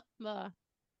Lin-Manuel.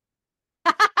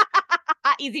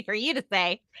 Easy for you to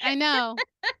say. I know.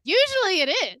 Usually it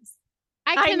is.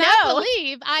 I cannot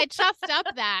believe I chuffed up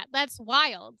that. That's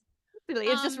wild.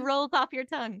 It just rolls off your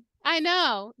tongue. I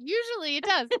know. Usually it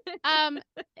does. And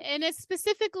it's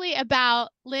specifically about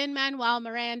Lin-Manuel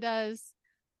Miranda's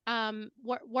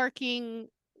working,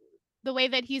 the way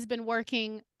that he's been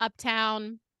working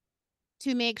uptown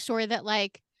to make sure that,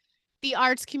 like, the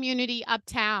arts community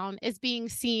uptown is being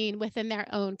seen within their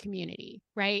own community,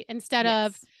 right? Instead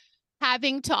of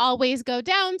having to always go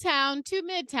downtown to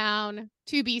midtown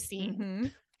to be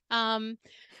seen.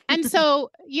 And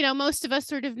so, most of us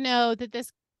sort of know that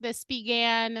this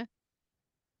began,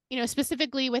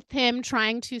 specifically with him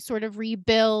trying to sort of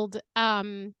rebuild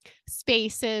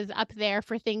spaces up there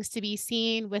for things to be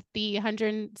seen with the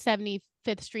 175th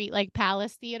Street, like,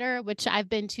 Palace Theater, which I've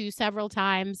been to several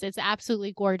times. It's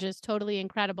absolutely gorgeous, totally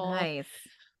incredible. Nice.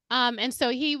 And so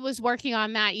he was working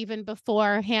on that even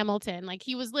before Hamilton. Like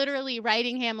he was literally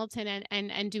writing Hamilton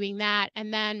and doing that.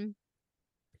 And then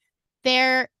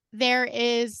there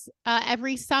is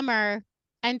every summer.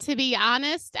 And to be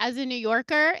honest, as a New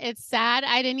Yorker, it's sad.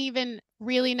 I didn't even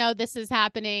really know this is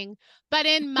happening. But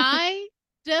in my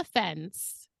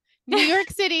defense, New York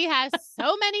City has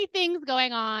so many things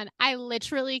going on. I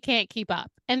literally can't keep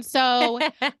up. And so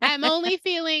I'm only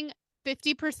feeling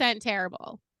 50%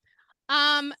 terrible.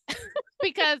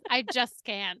 Because I just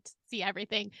can't see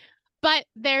everything. But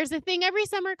there's a thing every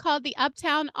summer called the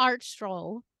Uptown Art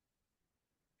Stroll.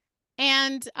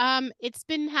 And it's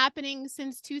been happening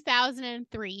since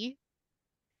 2003.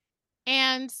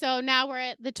 And so now we're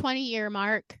at the 20-year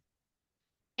mark.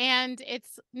 And it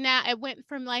went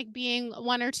from like being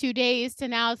 1 or 2 days to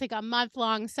now it's like a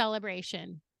month-long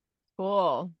celebration.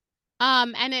 Cool.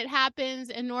 And it happens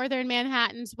in northern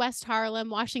Manhattan's West Harlem,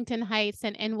 Washington Heights,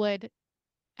 and Inwood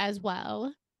as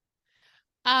well.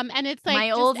 And it's like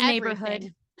my old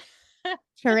neighborhood.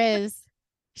 Sure is.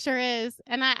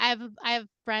 And I have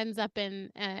friends up in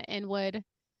Inwood,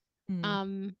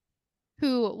 who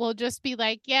will just be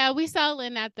like, yeah, we saw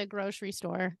Lynn at the grocery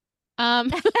store.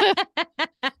 And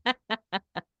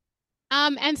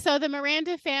so the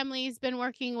Miranda family's been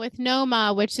working with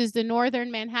NOMA, which is the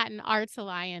Northern Manhattan Arts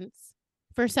Alliance,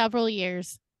 for several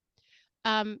years,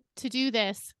 to do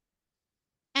this.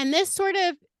 And this sort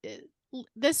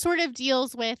of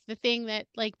deals with the thing that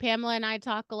like Pamela and I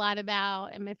talk a lot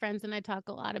about, and my friends and I talk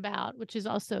a lot about, which is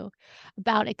also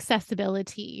about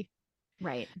accessibility.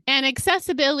 Right. And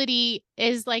accessibility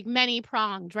is like many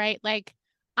pronged, right? Like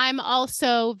I'm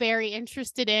also very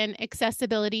interested in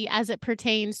accessibility as it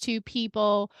pertains to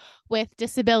people with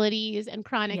disabilities and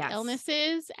chronic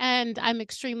illnesses. And I'm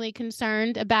extremely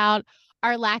concerned about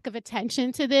our lack of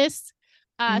attention to this,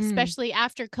 especially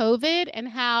after COVID, and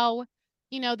how,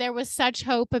 there was such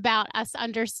hope about us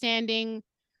understanding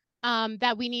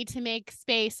that we need to make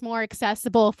space more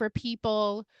accessible for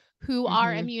people who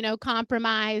are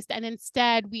immunocompromised. And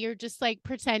instead we are just like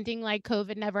pretending like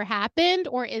COVID never happened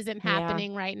or isn't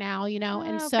happening right now,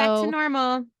 and so back to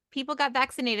normal. People got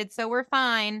vaccinated, so we're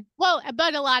fine. Well,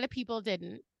 but a lot of people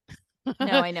didn't. No,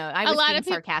 I know. I was being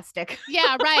sarcastic.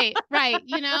 Yeah, right.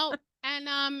 And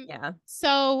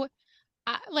so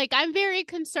I'm very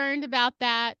concerned about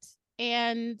that.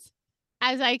 And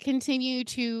as I continue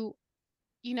to,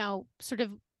 sort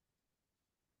of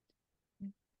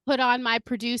put on my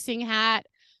producing hat,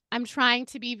 I'm trying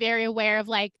to be very aware of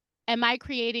like, am I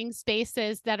creating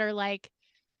spaces that are like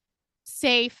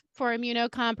safe for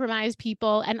immunocompromised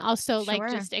people and also like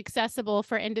just accessible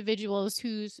for individuals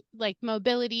whose like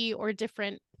mobility or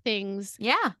different things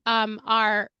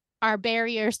are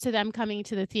barriers to them coming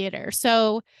to the theater.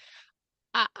 So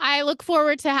I look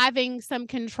forward to having some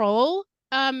control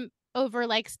over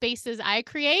like spaces I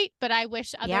create, but I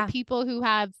wish other people who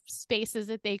have spaces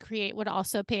that they create would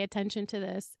also pay attention to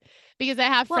this, because I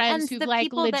have friends who've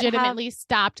like legitimately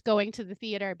stopped going to the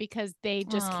theater because they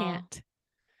just can't.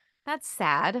 That's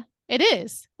sad. It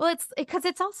is. Well, it's because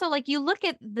it's also like you look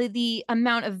at the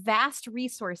amount of vast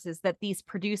resources that these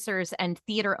producers and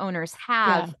theater owners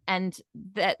have, and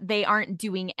that they aren't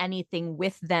doing anything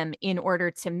with them in order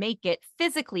to make it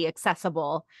physically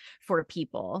accessible for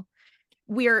people.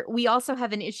 We also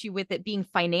have an issue with it being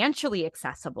financially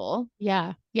accessible.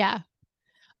 Yeah.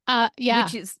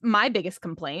 Which is my biggest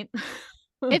complaint.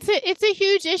 It's a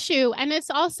huge issue. And it's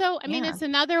also, I mean, it's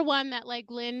another one that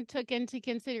like Lynn took into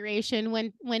consideration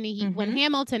when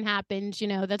Hamilton happened,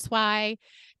 that's why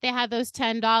they had those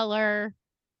 $10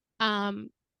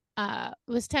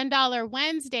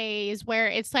 Wednesdays, where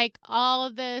it's like all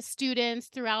of the students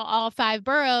throughout all 5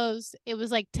 boroughs, it was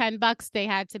like $10 they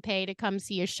had to pay to come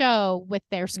see a show with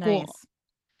their school. Nice.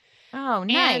 Oh,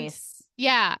 nice.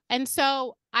 And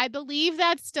so I believe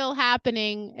that's still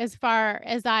happening as far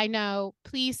as I know.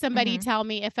 Please, somebody tell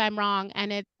me if I'm wrong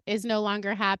and it is no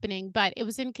longer happening. But it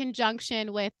was in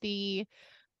conjunction with the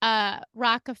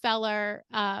Rockefeller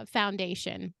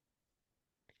Foundation.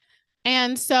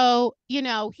 And so,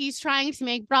 he's trying to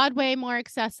make Broadway more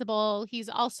accessible. He's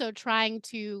also trying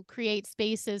to create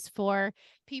spaces for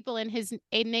people in his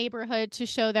neighborhood to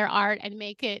show their art and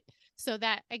make it so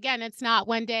that, again, it's not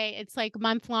one day, it's like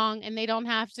month long, and they don't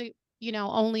have to,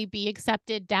 only be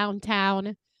accepted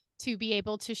downtown to be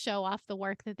able to show off the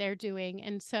work that they're doing.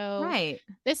 And so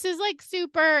this is like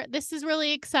this is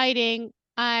really exciting.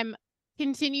 I'm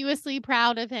continuously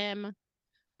proud of him.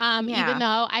 Even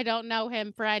though I don't know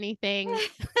him for anything.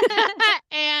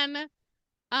 And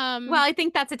Well, I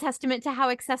think that's a testament to how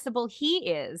accessible he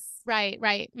is. Right.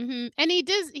 Mm-hmm. And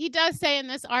he does say in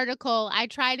this article, I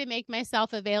try to make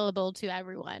myself available to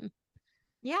everyone.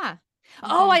 Yeah.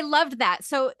 Oh, I loved that.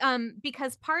 So,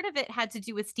 because part of it had to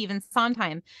do with Stephen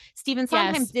Sondheim. Stephen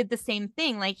Sondheim did the same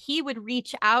thing. Like, he would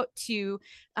reach out to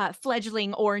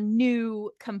fledgling or new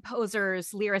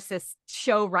composers, lyricists,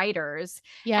 show writers,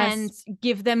 and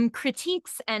give them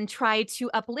critiques and try to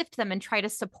uplift them and try to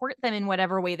support them in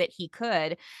whatever way that he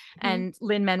could. And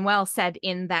Lin-Manuel said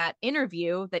in that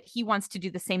interview that he wants to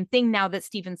do the same thing now that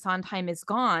Stephen Sondheim is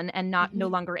gone and no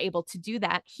longer able to do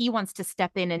that. He wants to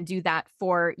step in and do that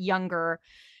for younger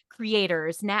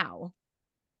creators now.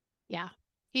 Yeah.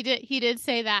 He did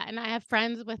say that, and I have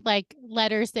friends with like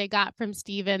letters they got from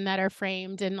Stephen that are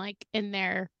framed and like in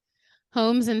their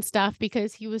homes and stuff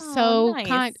because he was so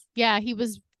kind. Yeah, he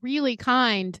was really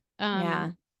kind.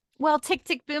 Yeah. Well, Tick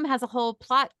Tick Boom has a whole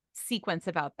plot sequence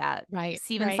about that. Right.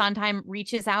 Stephen Sondheim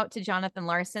reaches out to Jonathan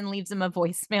Larson, leaves him a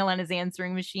voicemail on his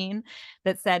answering machine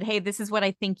that said, "Hey, this is what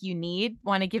I think you need.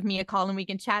 Want to give me a call and we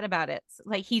can chat about it." So,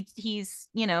 like he's,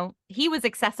 you know, he was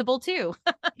accessible too.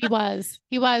 He was.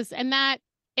 And that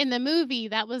in the movie,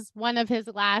 that was one of his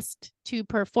last 2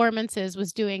 performances,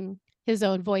 was doing his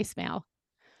own voicemail.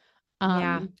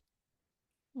 Yeah.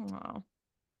 Oh.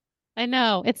 I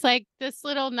know. It's like this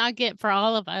little nugget for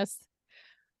all of us.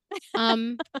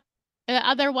 The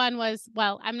other one was,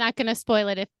 well, I'm not going to spoil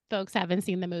it if folks haven't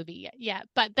seen the movie yet,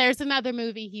 but there's another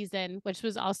movie he's in, which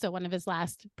was also one of his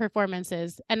last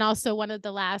performances, and also one of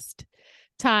the last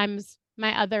times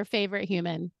my other favorite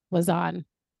human was on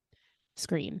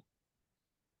screen.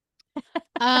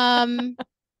 All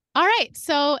right.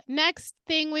 So next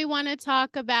thing we want to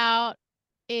talk about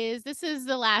is this is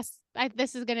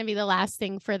going to be the last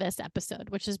thing for this episode,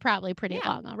 which is probably pretty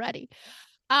long already.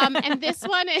 And this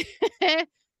one,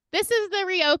 this is the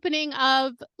reopening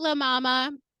of La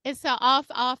Mama. It's an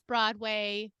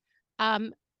off-Broadway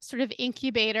sort of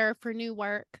incubator for new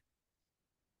work.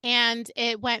 And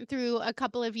it went through a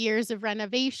couple of years of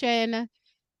renovation,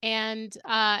 and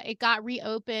it got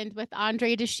reopened with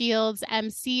Andre de Shields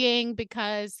emceeing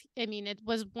because, I mean, it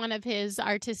was one of his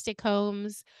artistic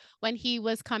homes when he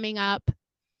was coming up.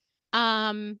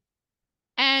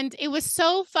 And it was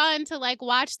so fun to like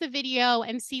watch the video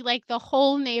and see like the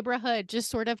whole neighborhood just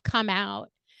sort of come out,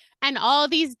 and all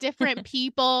these different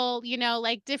people, you know,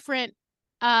 like different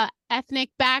ethnic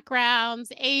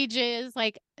backgrounds, ages,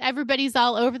 like everybody's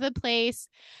all over the place.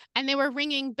 And they were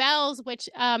ringing bells, which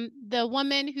the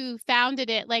woman who founded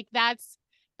it, like that's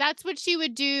what she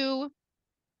would do.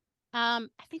 I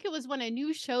think it was when a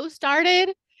new show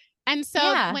started. And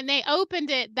so when they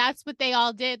opened it, that's what they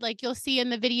all did. Like you'll see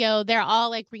in the video, they're all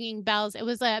like ringing bells. It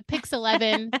was a Pix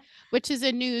 11, which is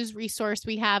a news resource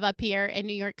we have up here in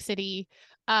New York City,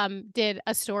 did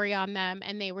a story on them,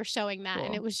 and they were showing that. Cool.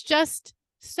 And it was just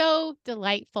so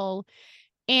delightful.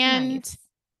 And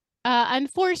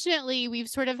unfortunately, we've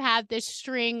sort of had this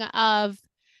string of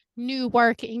new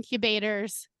work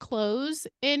incubators close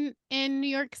in New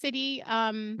York City.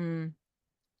 And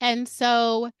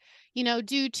so, you know,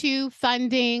 due to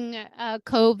funding,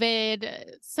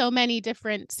 COVID, so many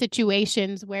different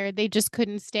situations where they just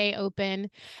couldn't stay open.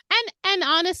 And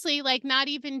honestly, like not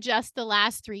even just the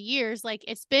last 3 years, like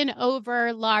it's been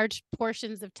over large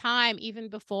portions of time, even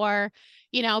before,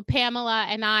 you know, Pamela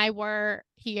and I were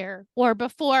here, or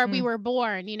before we were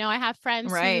born. You know, I have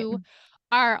friends who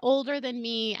are older than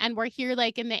me and were here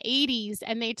like in the 80s,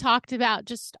 and they talked about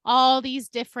just all these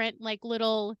different like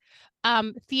little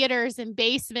theaters and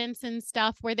basements and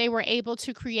stuff where they were able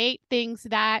to create things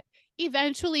that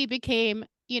eventually became,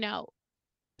 you know,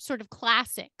 sort of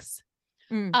classics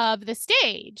of the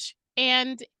stage.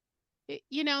 And,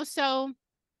 you know, so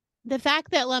the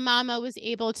fact that La Mama was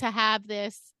able to have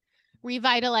this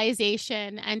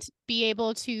revitalization and be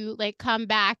able to like come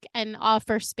back and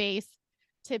offer space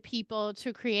to people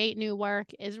to create new work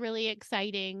is really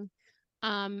exciting.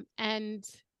 And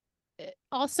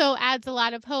also adds a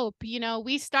lot of hope. You know,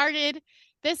 we started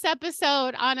this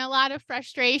episode on a lot of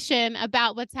frustration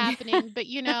about what's happening, but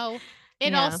you know,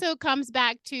 it also comes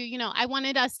back to, you know, I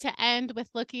wanted us to end with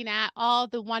looking at all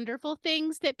the wonderful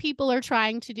things that people are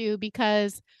trying to do,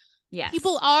 because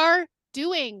people are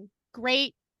doing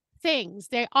great things.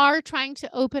 They are trying to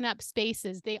open up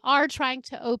spaces. They are trying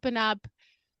to open up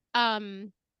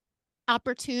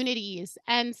opportunities.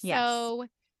 And so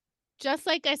just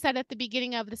like I said at the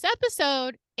beginning of this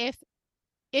episode, if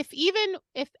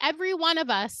every one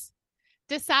of us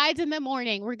decides in the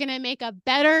morning we're going to make a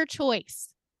better choice,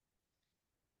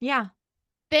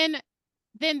 then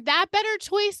that better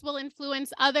choice will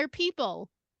influence other people.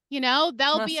 You know,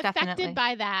 they'll be affected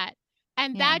by that.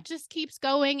 And that just keeps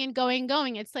going and going and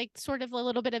going. It's like sort of a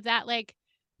little bit of that like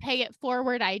pay it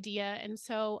forward idea. And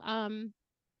so,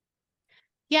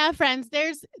 yeah, friends,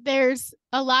 there's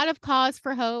a lot of cause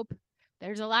for hope.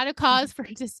 There's a lot of cause for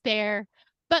despair.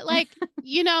 But like,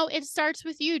 it starts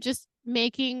with you just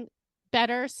making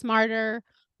better, smarter,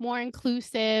 more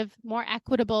inclusive, more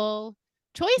equitable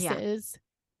choices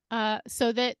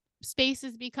so that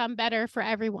spaces become better for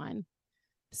everyone.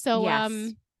 So,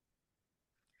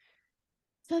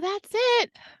 so that's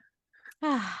it.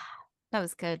 That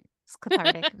was good. It's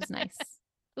cathartic. It was nice.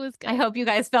 It was good. I hope you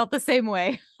guys felt the same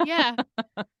way. Yeah.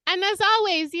 And as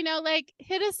always, like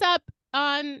hit us up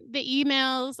on the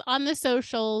emails, on the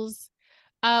socials,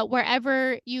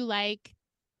 wherever you like.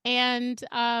 And,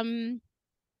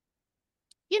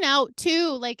 too,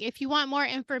 like if you want more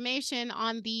information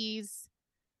on these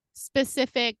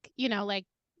specific, like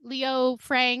Leo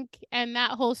Frank and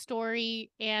that whole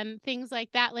story and things like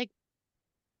that, like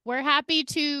we're happy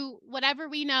to whatever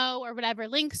we know or whatever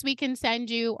links we can send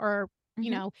you, or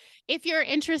if you're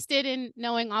interested in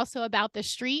knowing also about the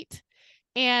street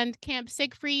and Camp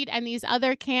Siegfried and these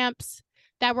other camps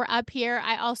that were up here,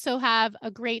 I also have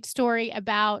a great story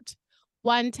about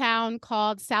one town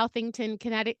called Southington,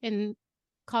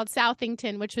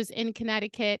 which was in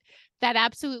Connecticut, that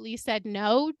absolutely said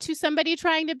no to somebody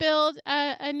trying to build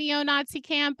a neo-Nazi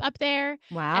camp up there.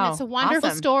 Wow. And it's a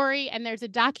wonderful story, and there's a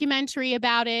documentary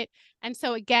about it. And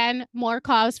so again, more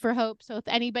cause for hope. So if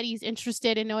anybody's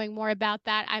interested in knowing more about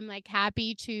that, I'm like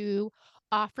happy to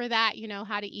offer that,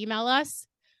 how to email us.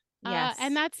 Yes.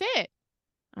 And that's it.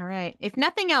 All right. If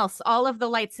nothing else, all of the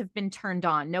lights have been turned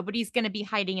on. Nobody's going to be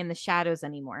hiding in the shadows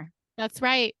anymore. That's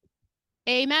right.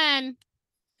 Amen.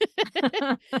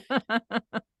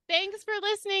 Thanks for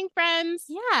listening, friends.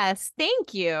 Yes.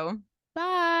 Thank you.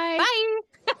 Bye.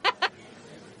 Bye.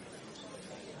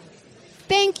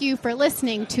 Thank you for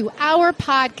listening to our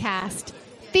podcast,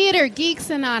 Theater Geeks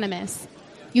Anonymous.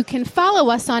 You can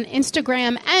follow us on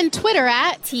Instagram and Twitter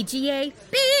at TGABWay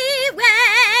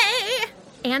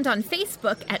and on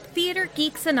Facebook at Theater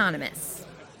Geeks Anonymous.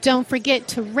 Don't forget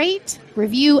to rate,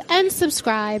 review, and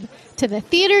subscribe to the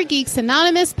Theater Geeks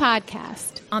Anonymous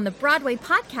podcast on the Broadway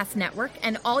Podcast Network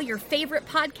and all your favorite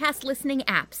podcast listening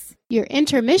apps. Your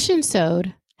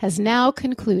intermission-sode has now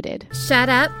concluded. Shut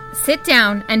up, sit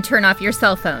down, and turn off your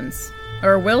cell phones.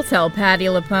 Or we'll tell Patti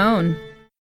LuPone.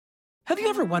 Have you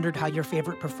ever wondered how your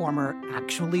favorite performer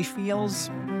actually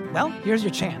feels? Well, here's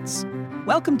your chance.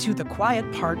 Welcome to The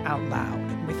Quiet Part Out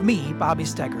Loud with me, Bobby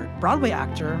Steggert, Broadway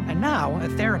actor and now a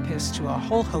therapist to a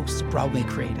whole host of Broadway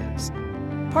creatives.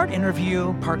 Part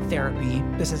interview, part therapy,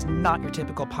 this is not your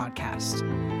typical podcast.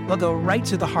 We'll go right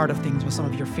to the heart of things with some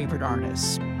of your favorite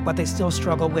artists, what they still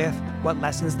struggle with, what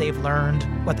lessons they've learned,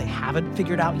 what they haven't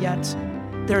figured out yet.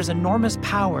 There's enormous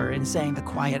power in saying the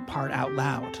quiet part out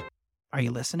loud. Are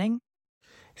you listening?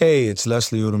 Hey, it's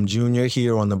Leslie Odom Jr.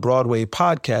 here on the Broadway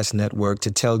Podcast Network to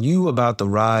tell you about the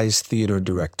Rise Theater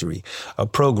Directory, a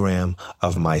program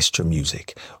of Maestro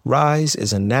Music. Rise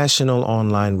is a national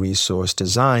online resource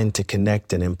designed to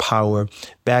connect and empower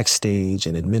backstage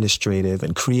and administrative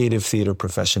and creative theater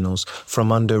professionals from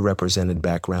underrepresented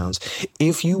backgrounds.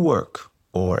 If you work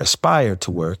or aspire to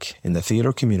work in the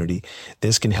theater community,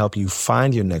 this can help you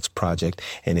find your next project.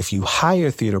 And if you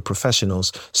hire theater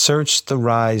professionals, search the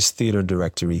Rise Theater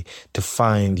Directory to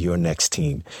find your next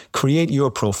team. Create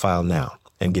your profile now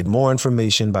and get more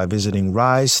information by visiting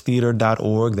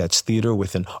risetheater.org. That's theater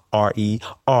with an RERISETHEATRE.org,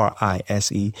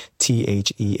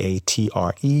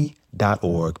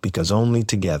 because only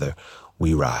together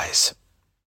we rise.